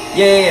backwards.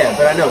 Yeah,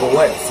 but I know, but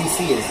what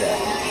CC is that?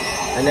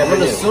 I never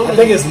knew. I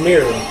think it's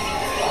mirror.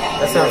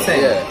 That's what I'm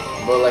saying. Yeah,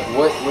 but like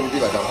what would it be,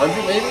 like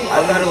 100 maybe?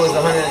 I thought it was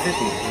 150.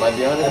 It might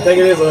be 100. I think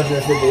it is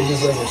 150. It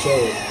just doesn't show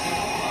it.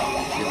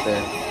 Get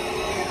there.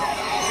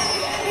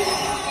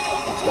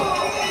 Let's go.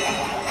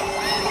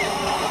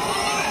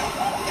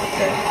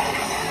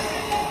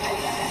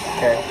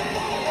 Okay.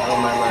 I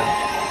don't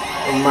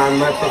mind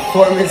my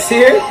performance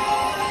here.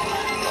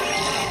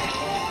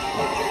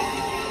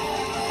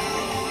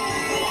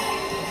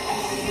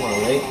 Come on,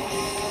 wait.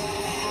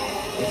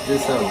 Let's do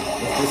something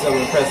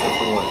impressive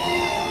for once.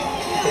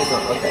 Please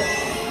don't. Okay.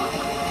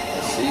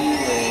 I see you,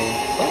 man.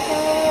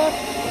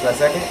 Was I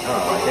second?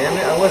 Oh, damn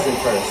it. I wasn't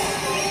first.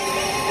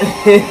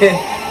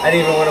 I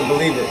didn't even want to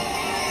believe it.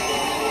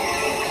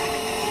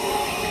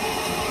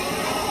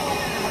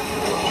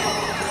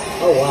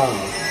 Oh, wow.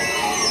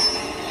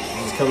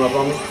 You just come up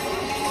on me?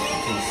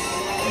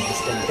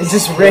 It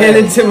just ran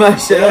into my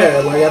shell. Yeah,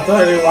 like I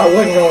thought I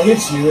wasn't going to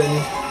hit you, and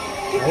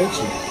I hit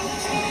you.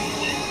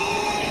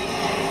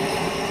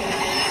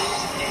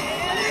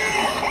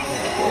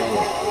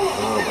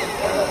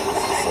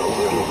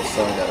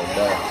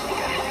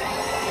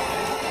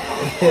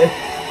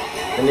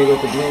 The nigga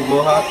with the blue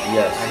mohawk?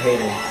 Yes. I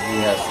hate him. He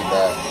has to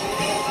die.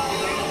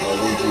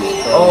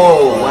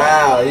 Oh,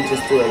 wow. He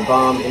just threw a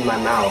bomb in my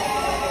mouth.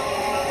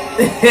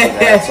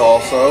 That's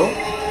also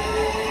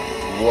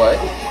what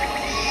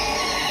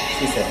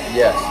she said.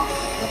 Yes.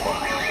 Okay.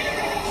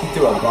 She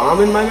threw a bomb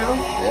in my mouth?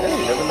 Yeah,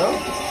 you never know.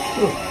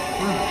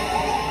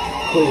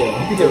 Cool.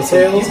 You be doing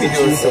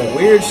some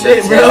weird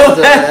shit, bro.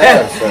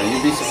 So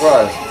you'd be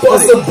surprised.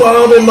 Bust a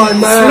bomb in my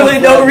mouth. There's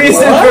really no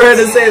reason for her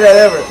to say that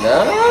ever.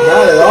 No,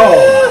 not at all.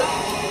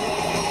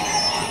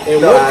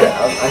 No,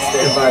 I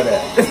stand by that.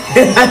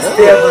 I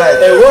stand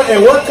by it.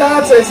 In what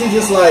context he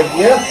just like,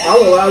 yeah,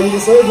 I'll allow you to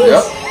say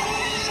this. Yep.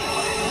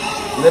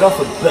 Lit off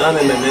a bomb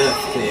in my mouth,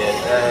 kid.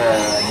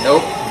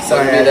 Nope.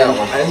 Sorry, Wouldn't be that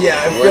one. I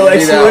feel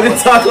like she wouldn't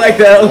talk like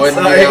that.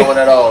 Wouldn't be that one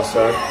at all,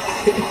 sir.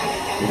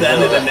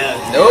 Bomb in my mouth.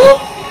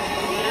 Nope.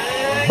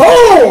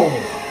 Boom!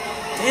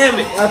 Damn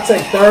it. I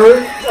take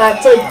third.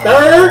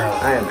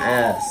 I am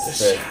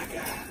ass.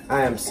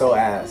 I am so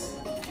ass.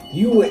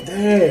 You went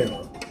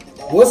damn.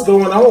 What's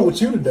going on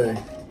with you today?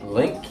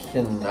 Link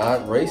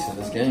cannot race in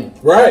this game.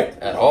 Right.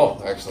 At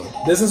all, actually.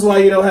 This is why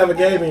you don't have a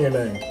game in your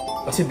name.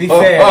 To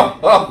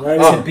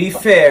be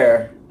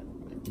fair,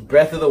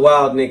 Breath of the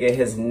Wild nigga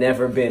has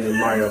never been in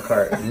Mario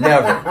Kart.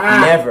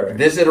 Never.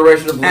 This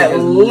iteration of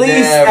Link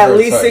at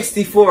least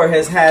 64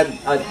 has had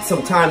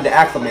some time to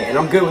acclimate, and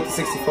I'm good with the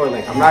 64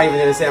 Link. I'm not even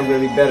gonna say I'm gonna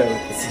be better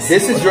with the 64.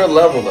 This is your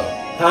level, though.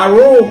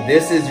 Hyrule.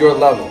 This is your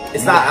level.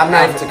 It's not. I'm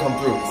not to come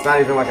through. It's not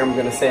even like I'm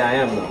gonna say I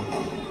am though.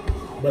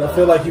 But I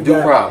feel like you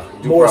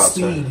got more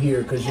speed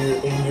here because you're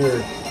in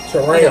your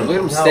terrain. Yeah, look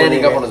at him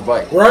standing up on his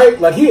bike. Right?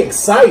 Like, he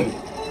excited.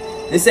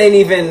 This ain't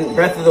even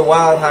Breath of the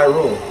Wild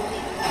Hyrule.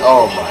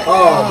 Oh my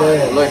god.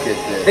 Man. Look at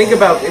this. Think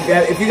about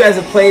if you guys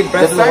have played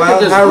Breath of the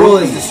Wild,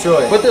 Hyrule is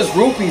destroyed. But there's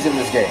rupees in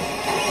this game.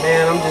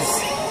 Man, I'm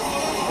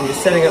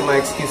just setting up my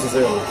excuses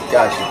early.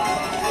 Gotcha.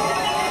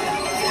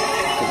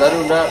 Because I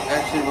do not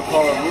actually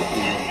recall a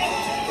rupee.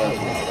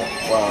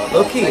 Wow.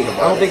 Low key, I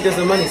don't think there's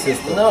a money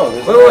system. No,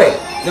 there's not. Wait.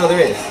 No, there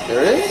is.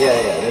 There is? Yeah,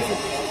 there's a...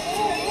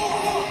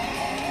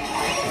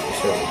 For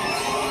sure.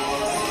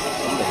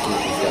 I'm gonna keep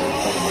this guy in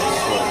front of my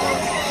sword now.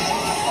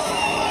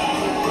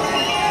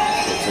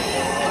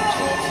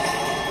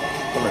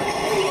 Come here.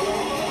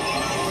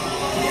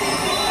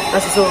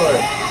 That's a sword.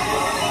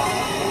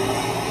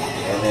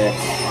 And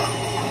next.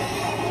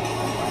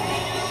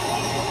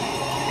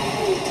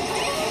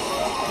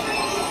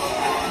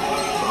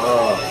 Oh.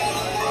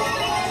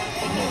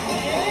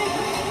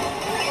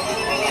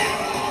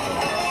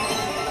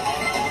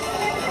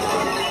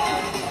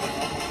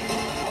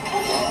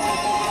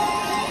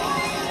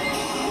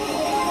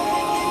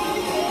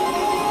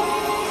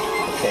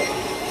 Okay.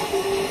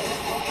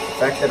 The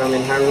fact that I'm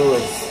in Hyrule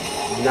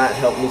has not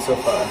helped me so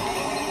far.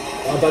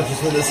 I thought you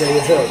were going to say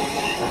it's help.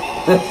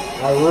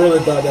 I really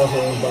thought that's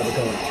what was about to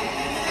come.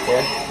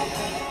 Yeah?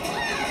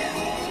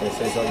 Gonna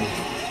say something?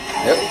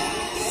 Yep.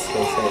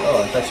 Gonna say,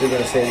 oh, I thought you were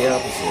gonna say the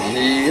opposite.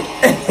 Yep.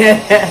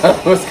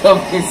 What's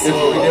coming? So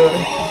what we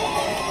doing?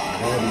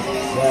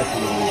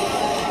 Exactly.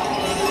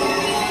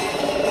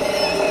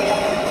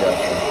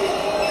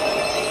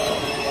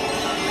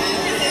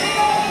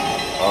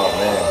 Oh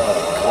man,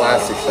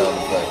 classic sound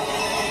effect.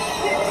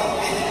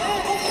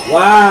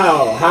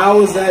 Wow,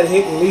 how is that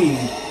hitting me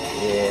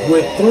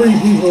with 3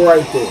 people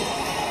right there?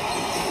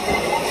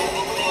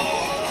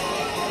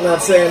 I'm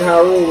not saying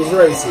Hyrule was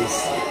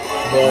racist,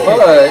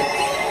 but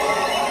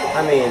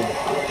I mean,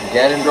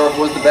 Ganondorf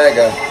was the bad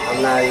guy.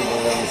 I'm not even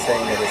really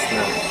saying that it's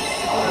not.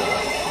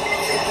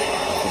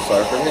 I'm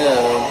sorry for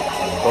him.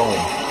 Boom.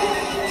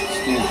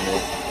 Excuse me.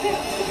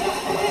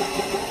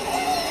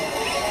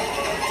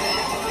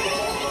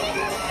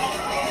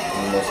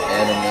 The most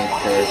anime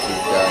characters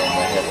die in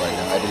my head right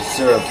now. I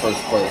deserve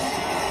first place.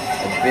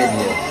 I've been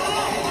here.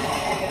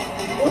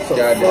 What the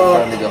Goddamn fuck?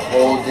 trying to be the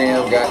whole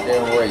damn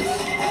goddamn race.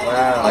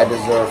 Wow. I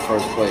deserve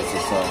first place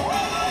this time.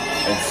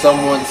 And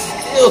someone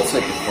still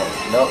took it from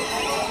me. Nope.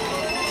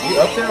 You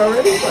up there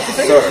already?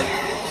 Sir,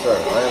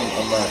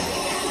 I'm not.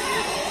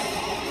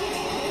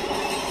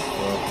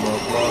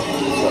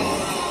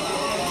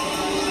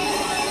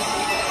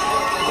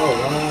 Oh,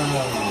 wow.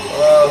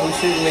 Oh, who's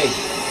shooting me?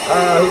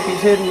 Who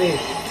keeps hitting me?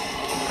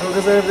 I don't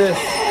deserve this.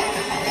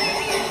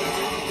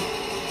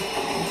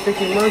 You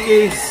freaking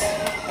monkeys.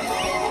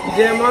 You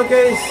damn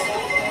monkeys.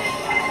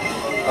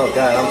 Oh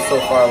god, I'm so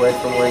far away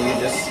from where you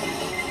just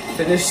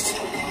finished.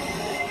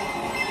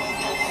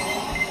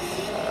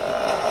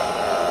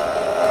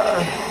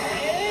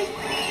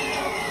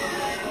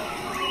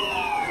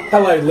 I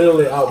like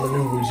literally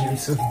outmaneuvers you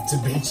to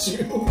beat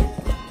you.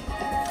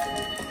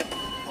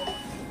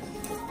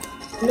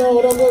 No,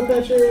 don't go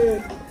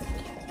Patrick.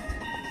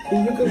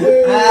 You can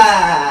win.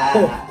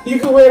 You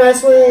can win, I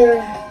swear.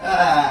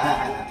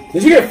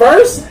 Did you get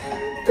first?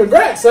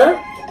 Congrats, sir.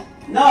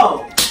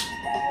 No.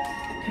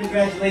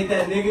 Congratulate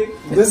that nigga.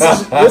 This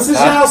is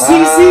y'all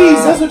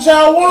CCs. That's what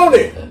y'all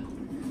wanted.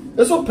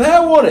 That's what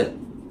Pat wanted.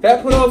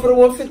 Pat put on for the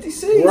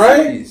 150C.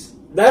 Right? Series.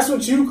 That's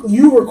what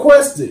you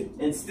requested.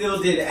 And still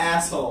did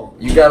asshole.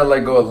 You gotta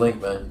let go of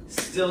Link, man.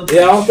 Still did.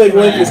 Yeah, I don't think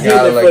Link is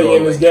getting it let for go you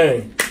in of this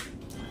game.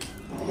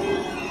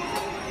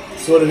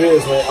 That's what it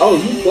is, man. Oh,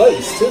 you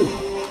placed too.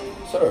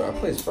 Sir, I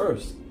placed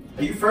first.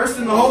 Are you first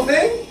in the whole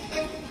thing?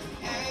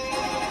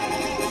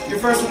 You're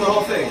first in the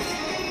whole thing.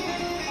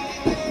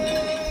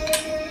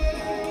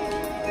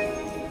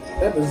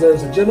 That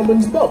deserves a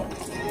gentleman's bump.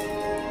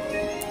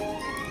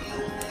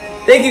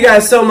 Thank you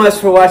guys so much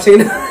for watching.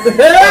 We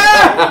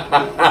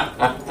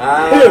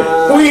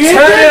hit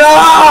Turn it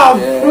off!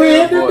 Yeah, We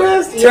hit the boy.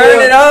 best.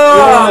 Turn it off!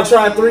 You want to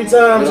try 3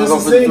 times just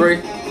to see?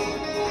 3.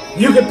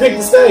 You can pick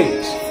the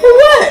stage. For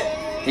what?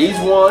 He's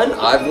won.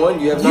 I've won.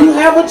 You have not. You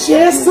have a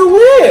chance to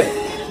win.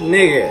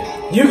 Nigga.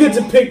 You get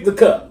to pick the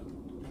cup.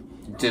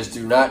 Just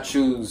do not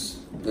choose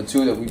the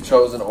 2 that we've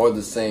chosen or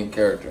the same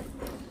character.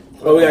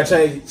 Oh, we got to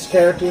change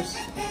characters?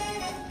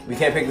 We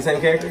can't pick the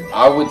same character?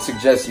 I would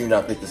suggest you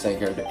not pick the same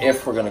character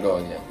if we're gonna go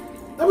again.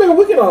 I mean,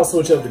 we can all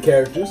switch up the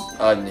characters.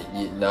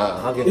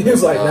 Nah. I'll get He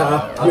was like,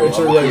 nah, you're a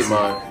true I'll keep racer.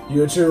 mine.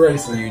 You're a true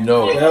racer. You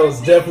know it. That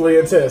was definitely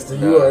a test, and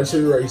you are a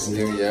true racer.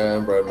 Dude, yeah,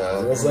 bro,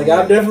 nah. It's like,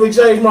 I definitely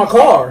changed my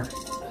car.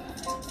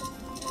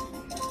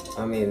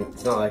 I mean,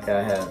 it's not like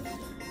I have...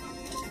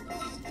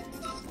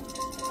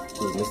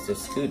 Ooh, Mr.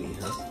 Scooty,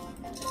 huh?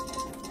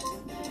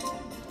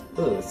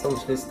 Ooh, so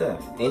much good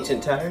stuff.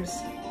 Ancient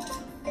tires?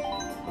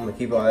 I'm gonna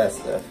keep all that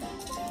stuff.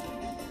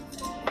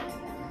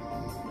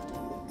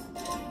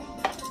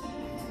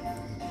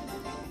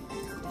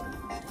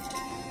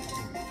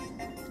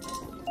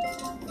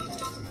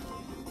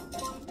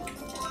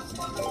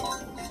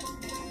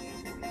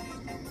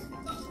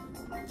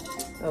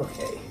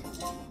 Okay.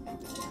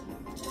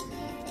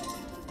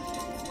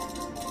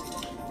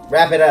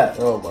 Wrap it up.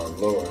 Oh my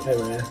lord. Hey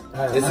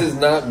man. This is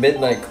not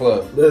Midnight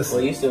Club. Listen.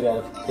 Well, you still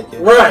gotta pick it.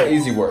 Right.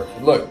 Easy work.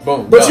 Look,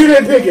 boom. But done. you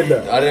didn't pick it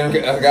though.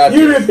 I got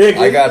You this. didn't pick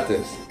it. I got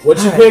this.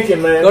 What you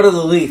picking, man? Go to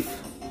the leaf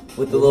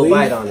with the little Leaf?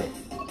 bite on it.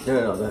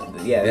 No.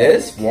 Yeah.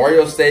 This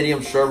Wario Stadium,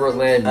 Sherbert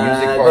Land,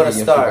 Music go Park, to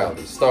in Star.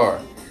 Valley. Star.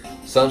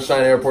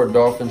 Sunshine Airport,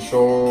 Dolphin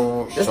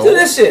Show. Let's do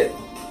this shit.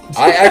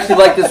 I actually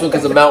like this one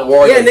because of Mount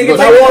Wario. Yeah, nigga, You go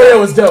My take- Wario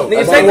was dope.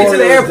 Nigga, My take me to Wario the was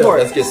dope. airport.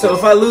 Let's get So this.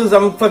 if I lose,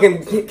 I'm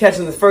fucking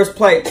catching the first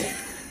flight.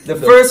 The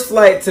first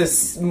flight to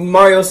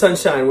Mario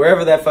Sunshine,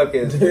 wherever that fuck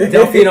is.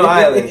 Delfino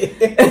Island.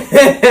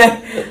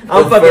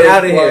 I'm fucking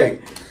out of here.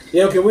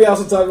 Yo, can we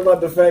also talk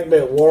about the fact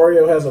that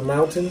Wario has a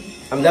mountain?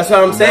 That's what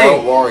I'm saying.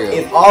 Mount Wario.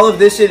 If all of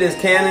this shit is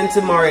canon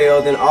to Mario,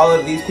 then all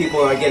of these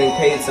people are getting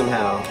paid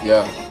somehow.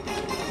 Yeah.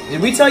 Did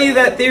we tell you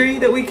that theory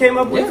that we came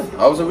up with? Yeah.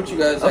 I was with you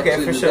guys. Okay,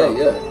 actually for today, sure.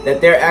 Yeah. That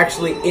they're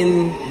actually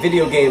in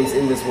video games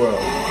in this world.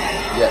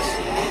 Yes.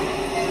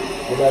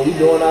 Well, now we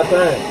doing our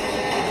thing.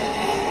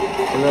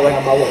 And they're Get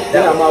like, out my way.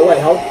 Get out my way,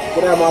 ho.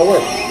 Get out my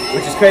way.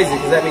 which is crazy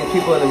because that means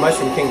people in the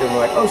Mushroom Kingdom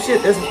are like, oh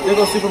shit, there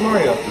goes Super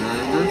Mario.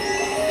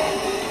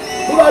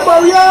 We like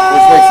Mario!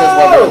 Which makes sense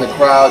why they're in the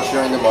crowd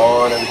cheering them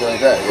on, everything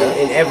like that.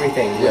 Yeah. In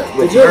everything. Yeah.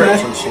 With Could you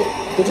merch imagine- and shit.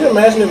 Could you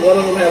imagine if one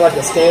of them had like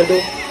a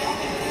scandal?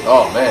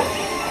 Oh man.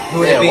 Who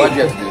would it Man, be? why'd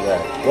you have to do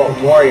that? Well,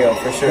 Wario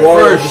for sure.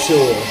 Wario First. for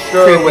sure.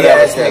 Sure, Creepy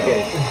whatever. ass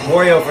nigga.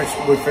 Wario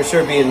would for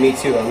sure be in Me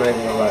Too. I'm not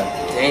even gonna lie.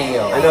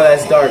 Damn. I know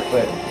that's dark,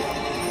 but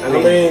I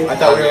mean, I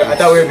thought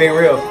we were being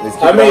real. Let's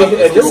keep I mean,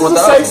 it this is a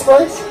 1000. safe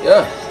space.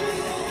 Yeah.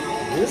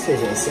 This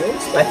is a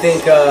safe space. I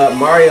think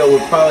Mario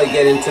would probably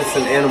get into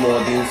some animal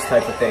abuse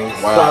type of things.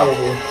 Wow.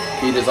 Probably.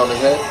 Heat is on his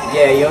head.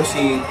 Yeah,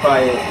 Yoshi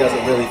probably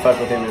doesn't really fuck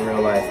with him in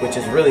real life, which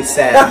is really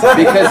sad.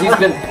 Because he's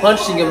been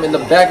punching him in the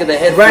back of the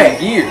head Right.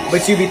 for years.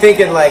 But you'd be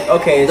thinking like,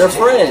 okay, They're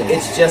friends.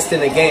 It's just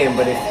in a game.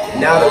 But if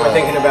now that we're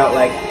thinking about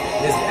like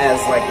this as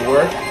like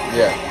work,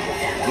 Yeah.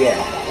 yeah,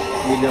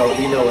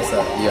 you know what's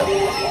up. Yeah.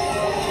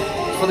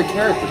 It's for the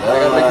character, man. I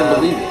gotta make them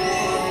believe it.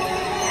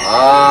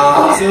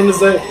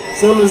 As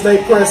soon as they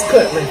press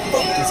cut, man,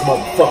 fuck this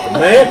motherfucker,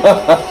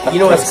 man. You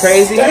know what's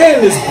crazy?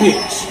 Stand this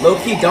bitch. Low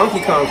key,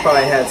 Donkey Kong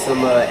probably had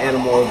some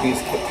animal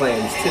abuse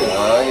claims too.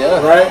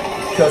 Yeah. Right?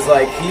 Because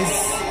like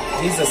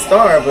he's a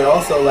star, but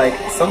also like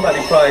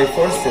somebody probably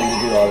forced him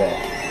to do all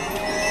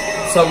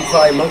that. Some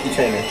probably monkey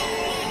trainer.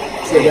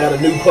 So they got a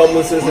new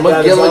publicist. and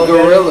got his Magilla own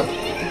Gorilla.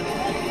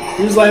 game.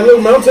 He was like,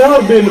 look, man, I'm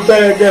tired of being the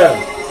bad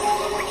guy.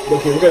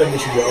 Look here, we're gonna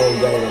get you your own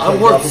game. I'm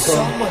worth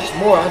so much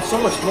more. I have so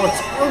much more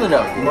talent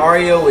out here.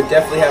 Mario would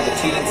definitely have a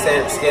cheating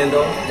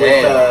scandal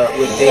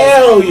with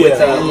Hell Daisy.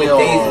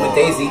 yeah. With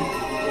Daisy.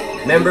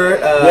 Remember,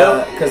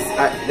 because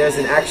there's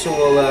an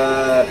actual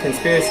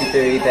conspiracy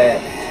theory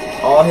that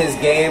all his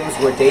games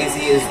where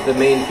Daisy is the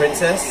main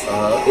princess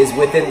is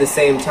within the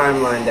same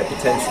timeline that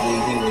potentially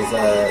he was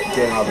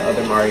doing all the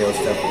other Mario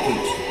stuff with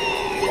Peach.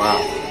 Wow.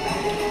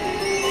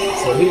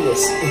 So he was.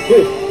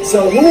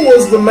 So who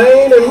was the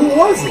main and who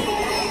wasn't?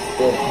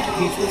 Well,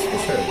 Peach was for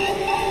sure.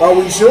 Are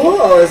we sure,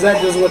 or is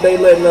that just what they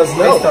letting us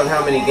know? Based on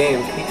how many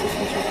games Peach was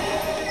featured.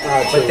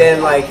 True.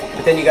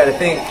 But then you got to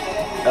think,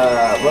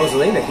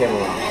 Rosalina came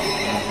along.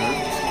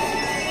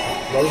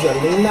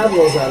 Rosalina.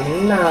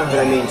 But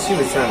I mean, she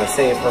was trying to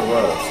save her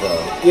world, so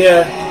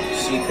Yeah.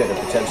 she could have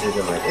potentially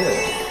been like,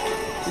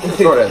 ew.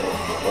 Short as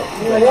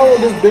Yeah, y'all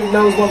want this big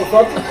nose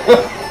motherfucker?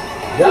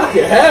 Y'all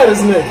can have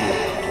this nigga.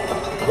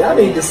 Y'all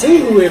need to see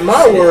who in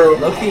my world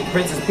Low-key,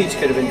 Princess Peach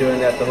could have been doing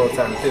that the whole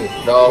time too.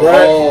 the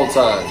Right. whole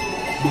time.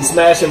 be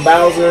smashing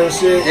Bowser and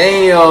shit.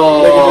 Damn.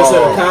 Nigga just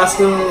in a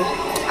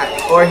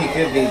costume. Or he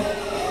could be,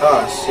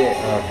 oh shit.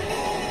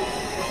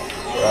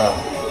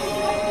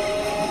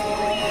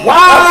 Wow!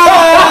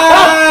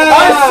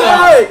 I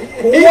saw it.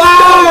 He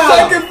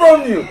Wow! took it from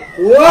you.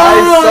 Wow! I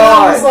saw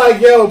I was it.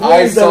 like, yo, I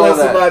please don't saw let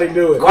that. somebody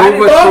do it.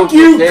 Koopa Fuck Troopa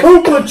you, came-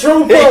 Koopa He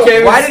Troopa!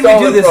 came- Why did we do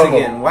Stolen this from him.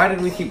 again? Why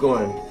did we keep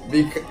going?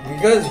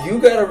 Because you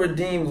gotta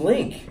redeem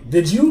Link.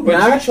 Did you But you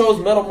not? chose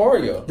Metal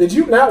Mario. Did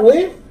you not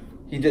win?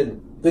 He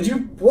didn't. Did you?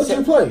 What's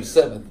your place?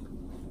 7th.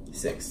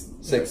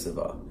 Six of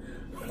all.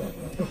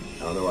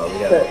 I don't know why we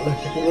got It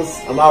it. was-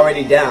 I'm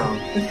already down.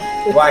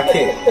 Why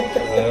kick?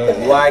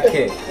 Why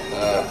kick?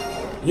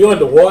 You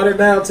underwater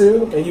now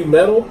too, and you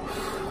metal.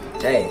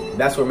 Hey,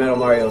 that's where Metal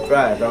Mario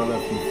thrived. I don't know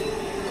if you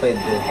played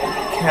the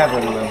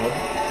cavern level.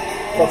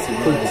 Fuck Super you,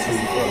 Mario Koopa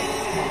 64.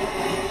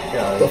 The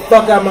Yeah,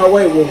 fuck out my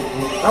way. Well,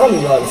 I don't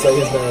even know how to say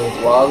his name.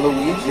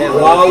 Waluigi. Yeah.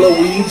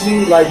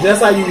 Waluigi. Like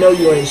that's how you know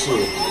you ain't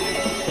shit.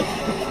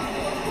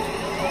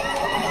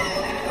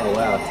 oh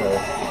wow, so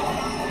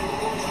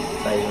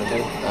that's how you gonna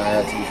do? I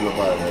had to get you up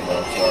out of there,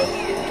 man. I'm sorry.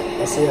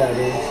 I see how it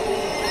is.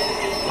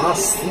 I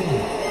see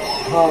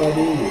how it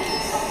is.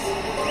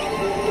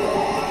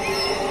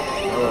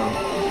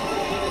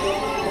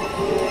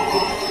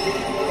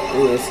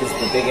 Ooh, this is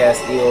the big ass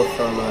eel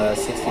from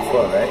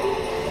 64, right?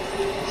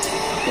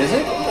 Is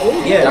it? I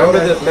Yeah,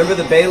 remember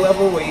the bay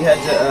level where you had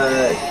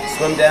to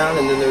swim down,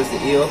 and then there was the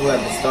eel who had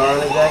the star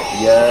on his back?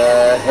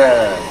 Yeah.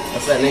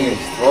 That's that nigga.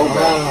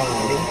 Throwback.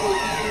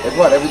 They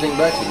brought everything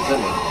back to the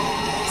didn't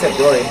Except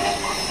Dory.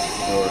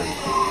 Dory.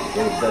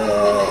 The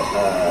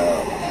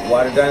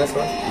water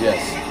dinosaur?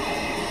 Yes.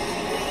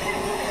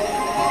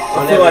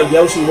 I feel like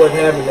Yoshi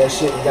wasn't having that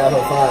shit and got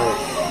her fired.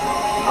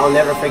 I'll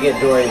never forget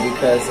Dory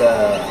because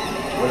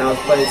when I was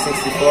playing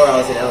 64, I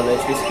was in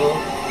elementary school,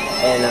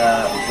 and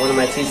one of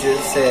my teachers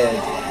said,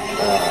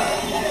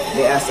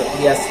 he asked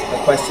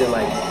a question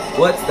like,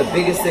 what's the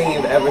biggest thing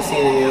you've ever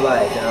seen in your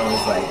life? And I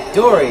was like,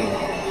 Dory.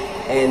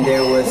 And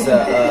there was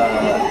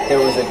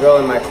a girl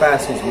in my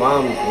class whose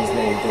mom was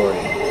named Dory.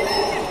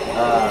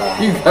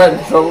 You got in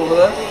trouble for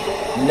that?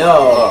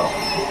 No.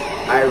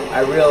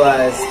 I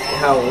realized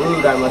how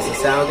rude I must have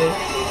sounded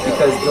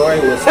because Dory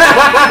was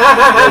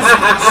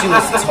she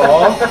was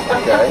tall.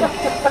 Okay.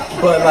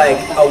 But like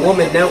a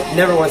woman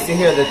never wants to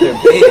hear that they're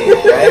big,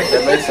 right?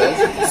 That makes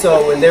sense.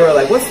 So when they were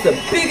like, "What's the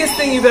biggest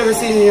thing you've ever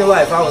seen in your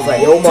life?" I was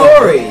like,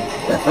 "Dory,"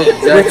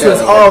 which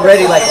was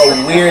already like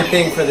a weird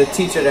thing for the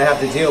teacher to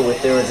have to deal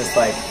with. They were just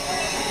like,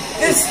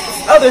 "This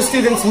other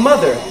student's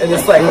mother," and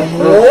it's like,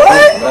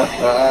 "What?"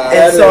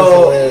 And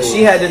so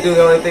she had to do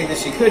the only thing that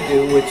she could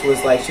do, which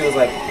was like, she was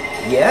like,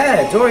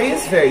 "Yeah, Dory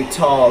is very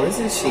tall,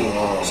 isn't she?"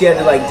 She had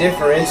to like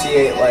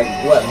differentiate like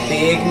what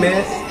big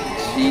meant.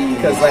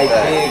 Because like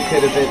big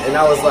could have been, and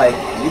I was like,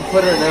 you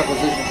put her in that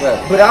position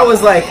fast. But I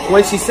was like,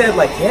 when she said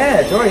like,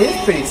 yeah, Dory is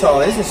pretty tall,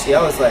 isn't she?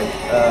 I was like,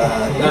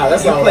 nah,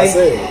 that's not what I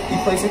said. You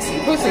play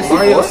 64?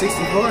 Mario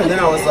 64, and then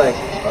I was like,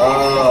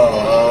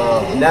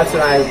 oh, and that's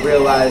when I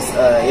realized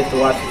you have to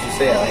watch what you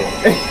say out here.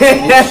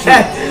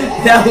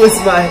 that was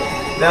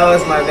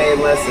my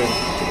main lesson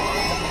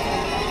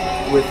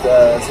with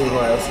Super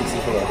Mario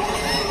 64.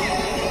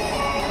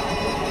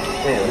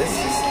 Man,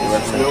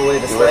 there's no way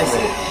to slice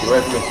it. Get away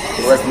from me.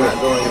 Get away from me.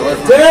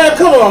 Damn,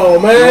 come on,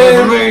 man. Get away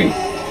from me.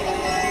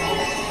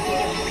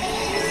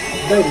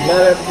 Baby,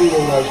 not have to be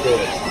one like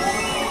that.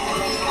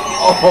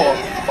 Oh,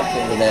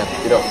 fucking banana.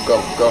 Get up. Go.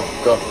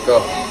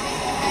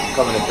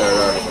 Coming in third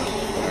article.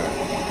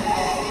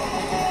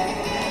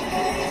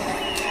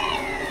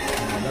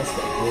 Man, that's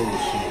the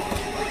bullshit.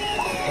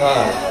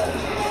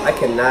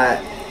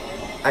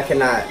 I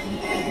cannot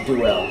do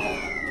well.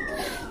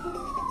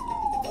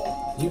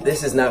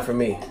 This is not for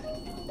me.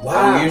 Wow.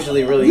 I'm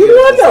usually really good. You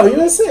won though.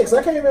 You in 6.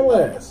 I came in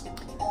last.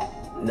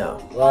 No.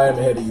 Well, I am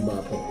ahead of you by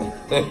a point.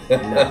 No.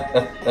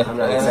 I'm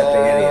not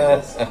accepting any of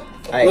this.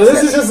 Well,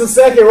 this is just the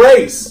second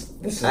race.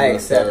 I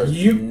accept.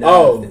 You.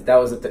 No, that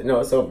was no.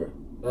 It's over.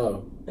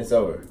 Oh. It's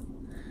over.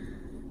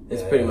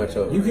 It's pretty much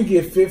over. You could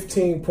get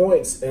 15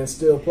 points and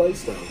still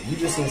place though. You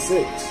just in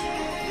 6.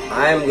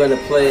 I'm gonna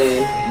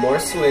play more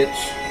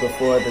Switch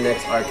before the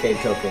next arcade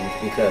tokens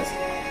because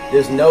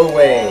there's no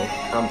way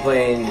I'm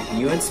playing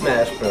you in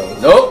Smash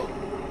Bros.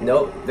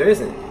 Nope, there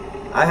isn't.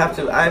 I have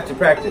to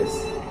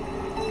practice.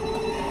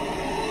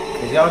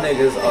 Cause y'all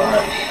niggas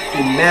are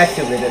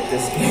immaculate at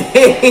this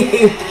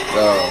game.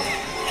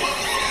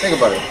 Think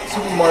about it.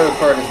 Super Mario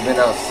Kart has been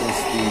out since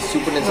the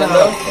Super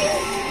Nintendo.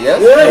 Yes?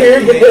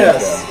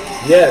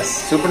 Yes.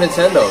 Super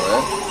Nintendo,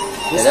 man.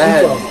 And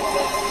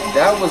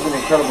that was an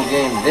incredible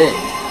game then.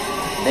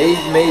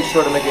 They've made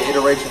sure to make an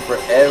iteration for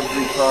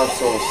every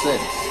console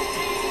since.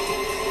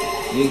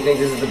 You think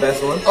this is the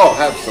best one? Oh,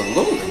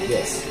 absolutely.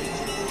 Yes.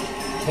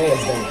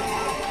 Hands down.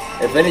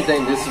 If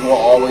anything, this will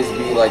always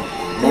be like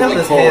moving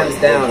forward. Hands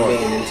down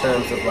mean in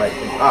terms of like,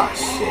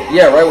 shit.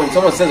 Yeah, right. When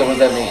someone says it, what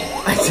does that mean?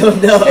 I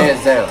don't know. Hands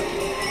down.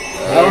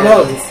 I don't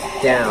know. Hands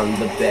down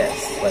the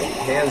best. Like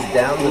hands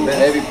down the best.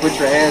 Maybe put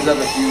your hands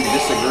up if you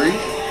disagree.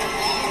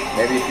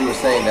 Maybe if you were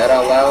saying that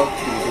out loud,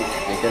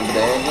 they couldn't put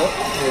their hands up.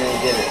 I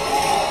didn't get it.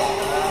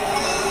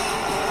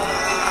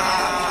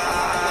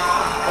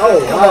 Oh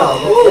wow!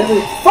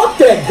 Fuck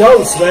that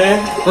ghost,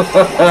 man!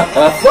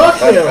 Fuck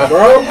him,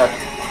 bro!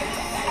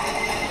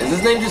 Is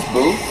his name just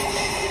Boo?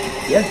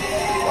 Yeah.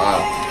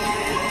 Wow.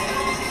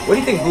 What do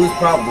you think Boo's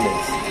problem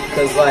is?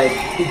 Because like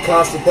he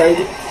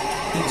constipated.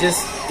 He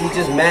just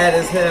mad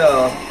as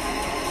hell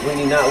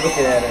when you're not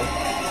looking at him,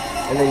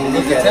 and then you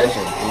look at him.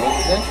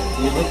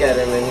 You look at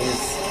him and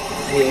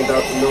he ain't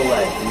about to know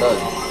life. None.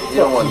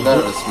 You don't want none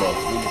of the smoke.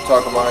 You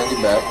talking behind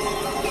your back.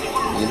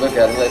 You look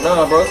at it like,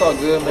 nah, bro, it's all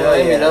good, man. I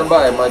ain't mean nothing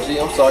by it, my G.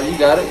 I'm sorry, you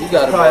got it,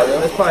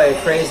 Mario. That's probably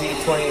a crazy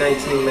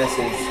 2019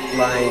 message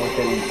lying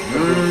within the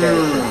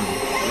character.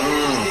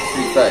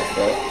 Speak facts,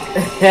 bro.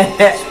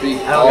 Speak.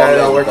 I don't got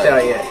it all worked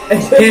out yet.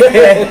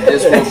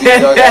 This will be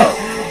dug out.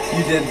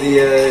 You did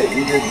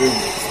the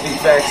speak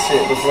facts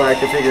shit before I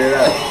could figure it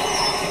out.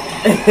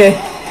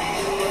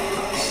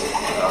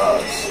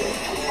 Oh shit.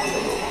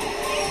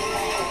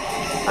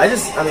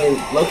 I mean,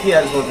 low-key,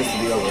 I just want this to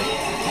be over.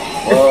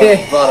 Well,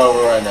 it's about over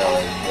right now,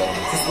 ladies and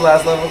gentlemen. Is this the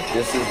last level?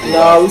 This is the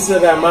we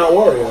still got Mount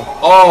Warrior.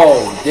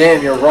 Oh,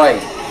 damn, you're right.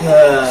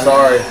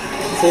 Sorry.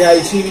 See how he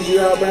cheated you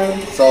out, bro?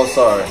 So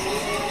sorry.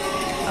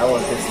 I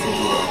want this to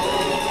be over.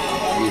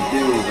 You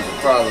do, but the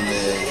problem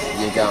is,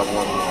 you got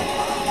one more.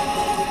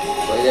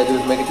 So all you gotta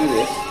do is make it through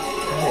this.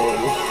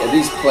 At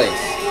least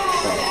place.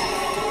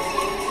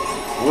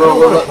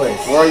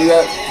 Where are you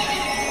at?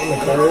 I'm in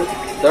third.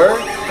 Third?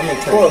 I'm in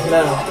Fourth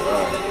now.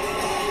 Alright.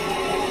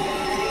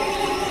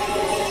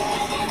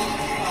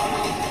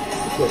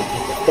 Get the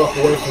fuck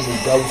away from me,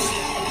 ghost.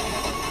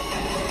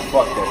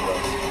 Fuck that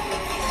ghost.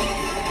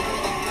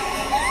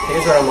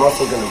 Here's where I'm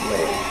also gonna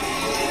play.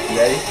 You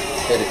ready?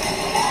 Hit it.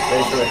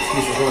 Ready for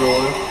Excuses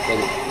 101? Hit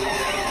it.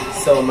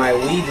 So my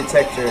weed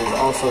detector is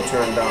also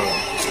turned on.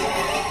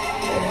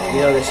 You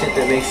know the shit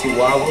that makes you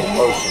wobble?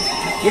 Motion.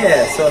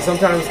 Yeah, so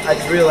sometimes I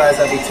just realize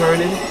I be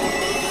turning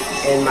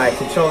and my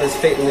controller's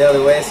facing the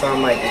other way, so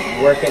I'm like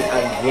working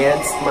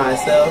against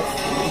myself.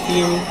 You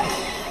feel me?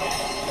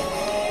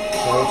 Is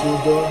that what you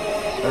was doing?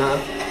 Uh-huh.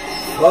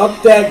 Fuck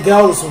that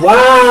ghost.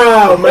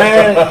 Wow,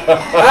 man.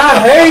 I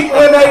hate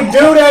when they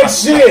do that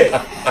shit.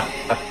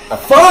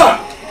 Fuck.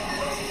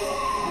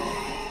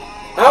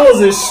 I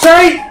was a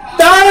straight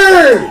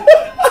third.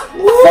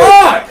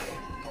 Fuck.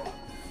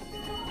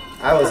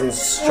 I was in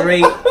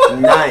straight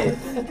ninth.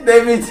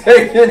 They be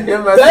taking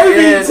him at They the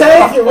be end.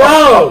 taking,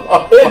 bro.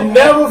 It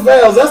never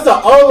fails. That's the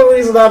only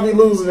reason I be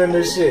losing in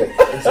this shit.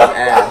 It's an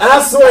ass.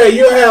 I swear,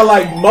 you have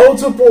like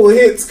multiple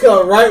hits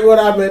come right when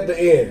I'm at the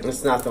end.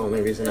 It's not the only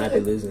reason I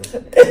be losing.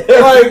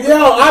 Like,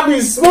 yo, I be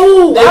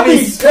smooth. I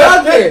be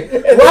ducking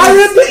right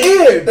at the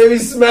end. They be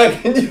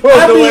smacking you I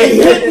on the be way.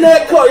 hitting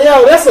that car.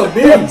 Yo, that's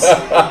abuse.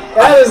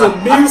 That is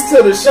abuse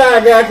to the shy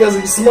guy because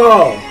he's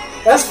small.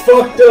 That's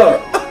fucked up.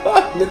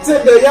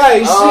 Nintendo, y'all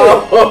ain't shit.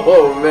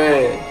 Oh,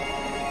 man.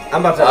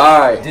 I'm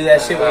about to do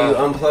that shit where you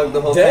unplug the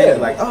whole thing.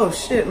 Like, oh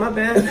shit, my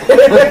bad.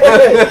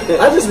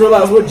 I just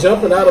realized we're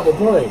jumping out of a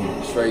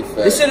plane. Straight fast.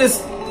 This shit is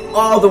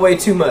all the way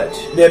too much.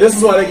 Yeah, this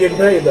is why they're getting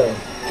paid though.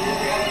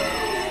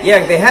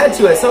 Yeah, they had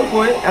to at some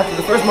point. After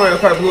the first Mario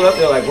Kart blew up,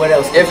 they're like, what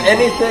else? If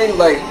anything,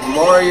 like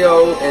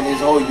Mario and his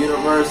whole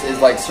universe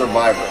is like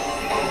Survivor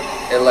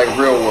in like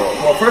real world.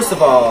 Well, first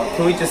of all,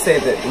 can we just say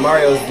that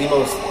Mario is the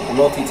most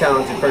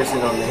multi-talented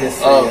person on the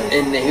history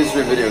in the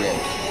history of video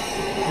games.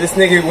 This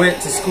nigga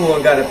went to school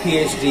and got a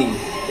PhD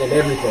and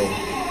everything,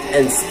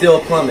 and still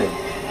plumbing.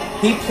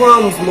 He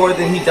plumbs more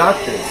than he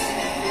doctors.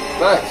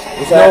 Facts.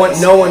 Which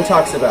no one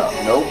talks about.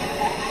 Nope.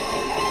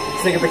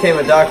 This nigga became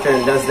a doctor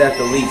and does that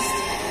the least.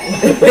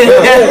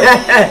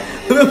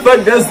 Who the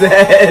fuck does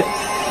that?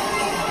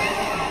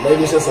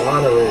 Maybe it's just an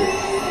honorary.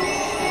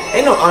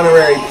 Ain't no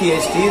honorary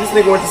PhD. This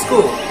nigga went to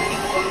school.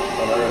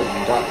 Honorary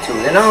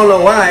doctorate. And I don't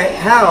know why,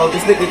 how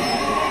this nigga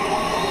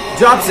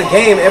drops a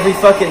game every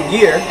fucking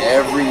year.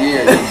 Every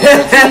year. You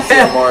guarantee to see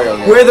a Mario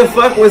game. Where the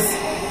fuck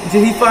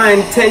did he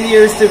find 10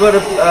 years to go to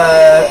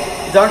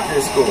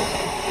doctor's school?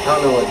 I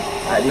don't know what,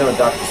 I know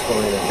doctor's school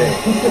ain't a thing.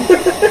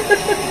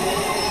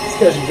 It's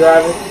because you're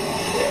driving?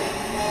 Yeah.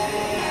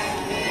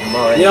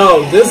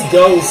 Yo, this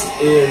ghost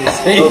is...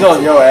 He's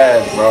on your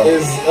ass, bro.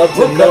 Is up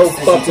to no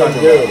fucking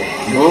good.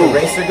 The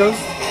racer ghost?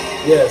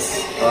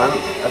 Yes. Oh,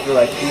 I feel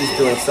like he's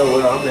doing so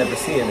well, I'm never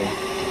seeing him.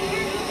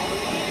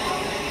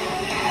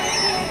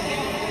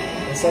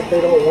 It's like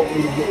they don't want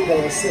me to get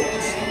past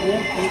 6.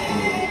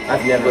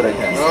 I've never done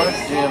that.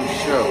 Goddamn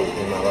show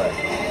in my life.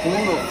 Who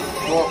the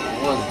fuck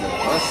was that?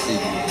 I see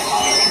you.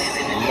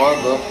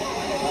 Mother.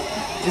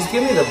 Just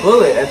give me the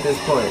bullet at this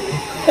point.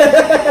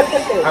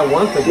 I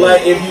want the bullet.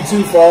 Like, if you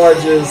too far,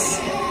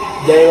 just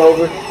game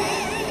over?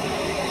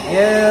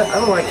 Yeah, I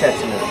don't like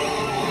catching up.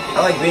 I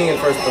like being in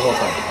first the whole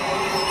time.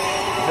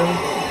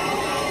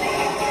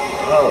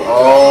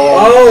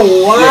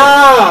 Oh,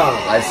 wow!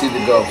 I see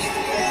the ghost.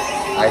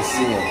 I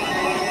see him.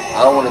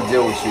 I don't want to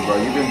deal with you, bro.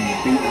 You've been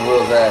beating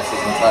Will's ass this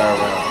entire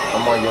round.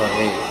 I'm on your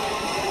head.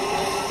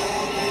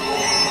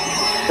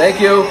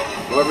 Thank you.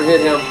 Whoever hit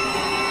him.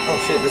 Oh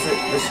shit, this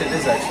shit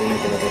is actually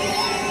making a difference.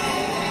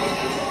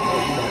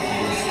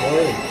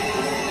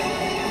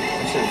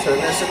 I should have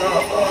turned that shit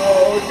off.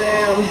 Oh,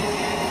 damn.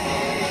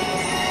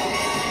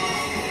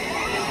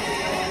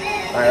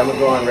 Alright, I'm gonna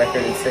go on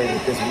record and say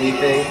that this Wii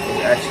thing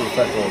is actually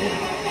fucking with me.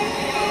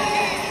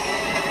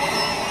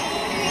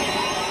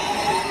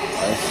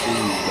 I see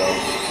you,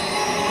 ghost.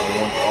 I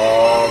want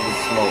all the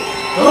smoke.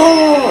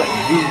 Oh,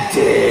 you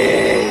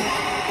did.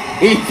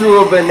 He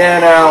threw a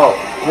banana out.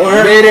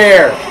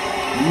 Mid-air.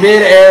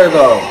 Mid-air,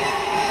 though.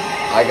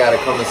 I gotta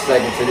come a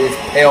second to this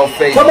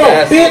pale-faced Come on,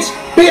 bastard. bitch!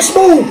 Bitch,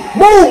 move!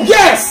 Move!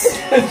 Yes!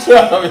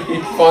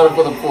 He fought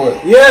for the fourth.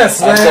 Yes,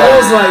 man. I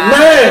was like,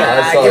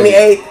 man! Give me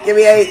 8. Give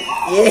me 8.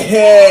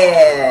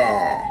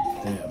 Yeah!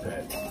 Damn,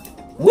 Pat.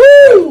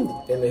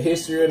 Woo! In the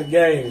history of the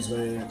games,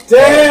 man.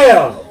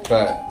 Damn!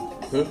 Pat.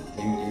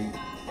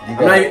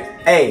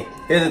 Hey,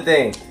 here's the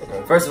thing.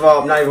 Okay. First of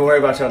all, I'm not even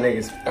worried about y'all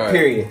niggas. Right.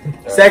 Period.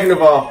 Second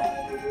of all,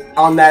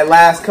 on that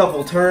last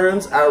couple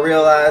turns, I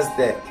realized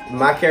that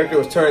my character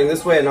was turning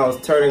this way and I was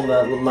turning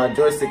my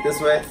joystick this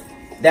way.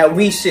 That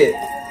Wii shit.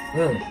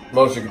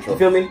 Motion control. You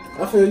feel me?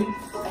 I feel you.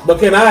 But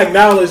can I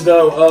acknowledge,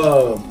 though,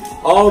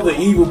 all the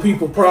evil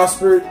people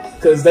prospered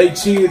because they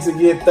cheated to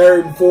get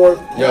third and fourth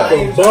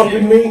from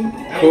bumping me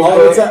all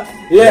the time.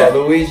 Yeah.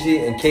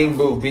 Luigi and King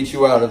Boo beat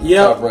you out of the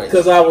top ranks.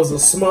 Because I was a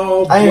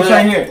small, I ain't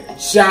black,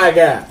 shy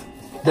guy.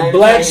 The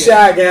black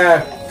shy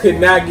guy could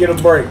not get a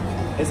break.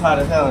 It's hot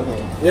as hell in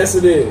here. Yes,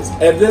 it is.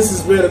 And this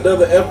has been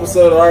another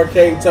episode of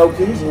Arcade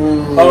Tokens.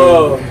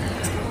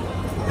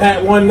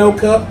 Pat won no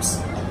cups.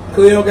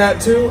 Cleo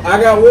got 2.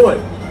 I got 1.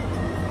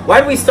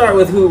 Why did we start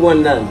with who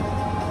won none?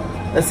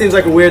 That seems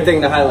like a weird thing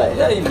to highlight.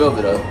 Yeah, you build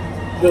it up.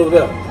 Build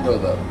it up.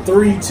 Build it up.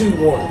 3, 2,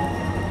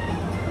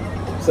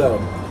 1. So,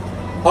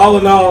 all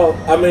in all,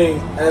 I mean,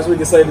 as we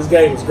can say, this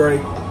game is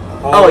great.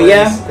 Always. Oh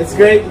yeah, it's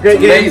great. Great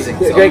game. Amazing.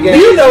 It's great game.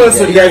 You know it's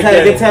a you great guys had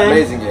game. a good time.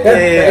 Amazing game.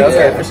 Yeah,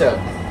 okay, for sure.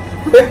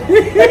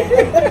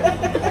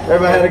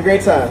 Everybody had a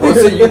great time. We'll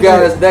see you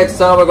guys next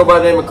time. I go by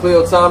the name of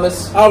Cleo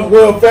Thomas. I'm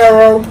Will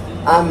Farrow.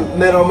 I'm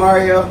Metal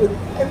Mario.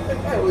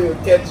 We'll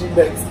catch you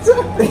next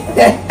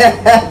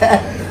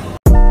time.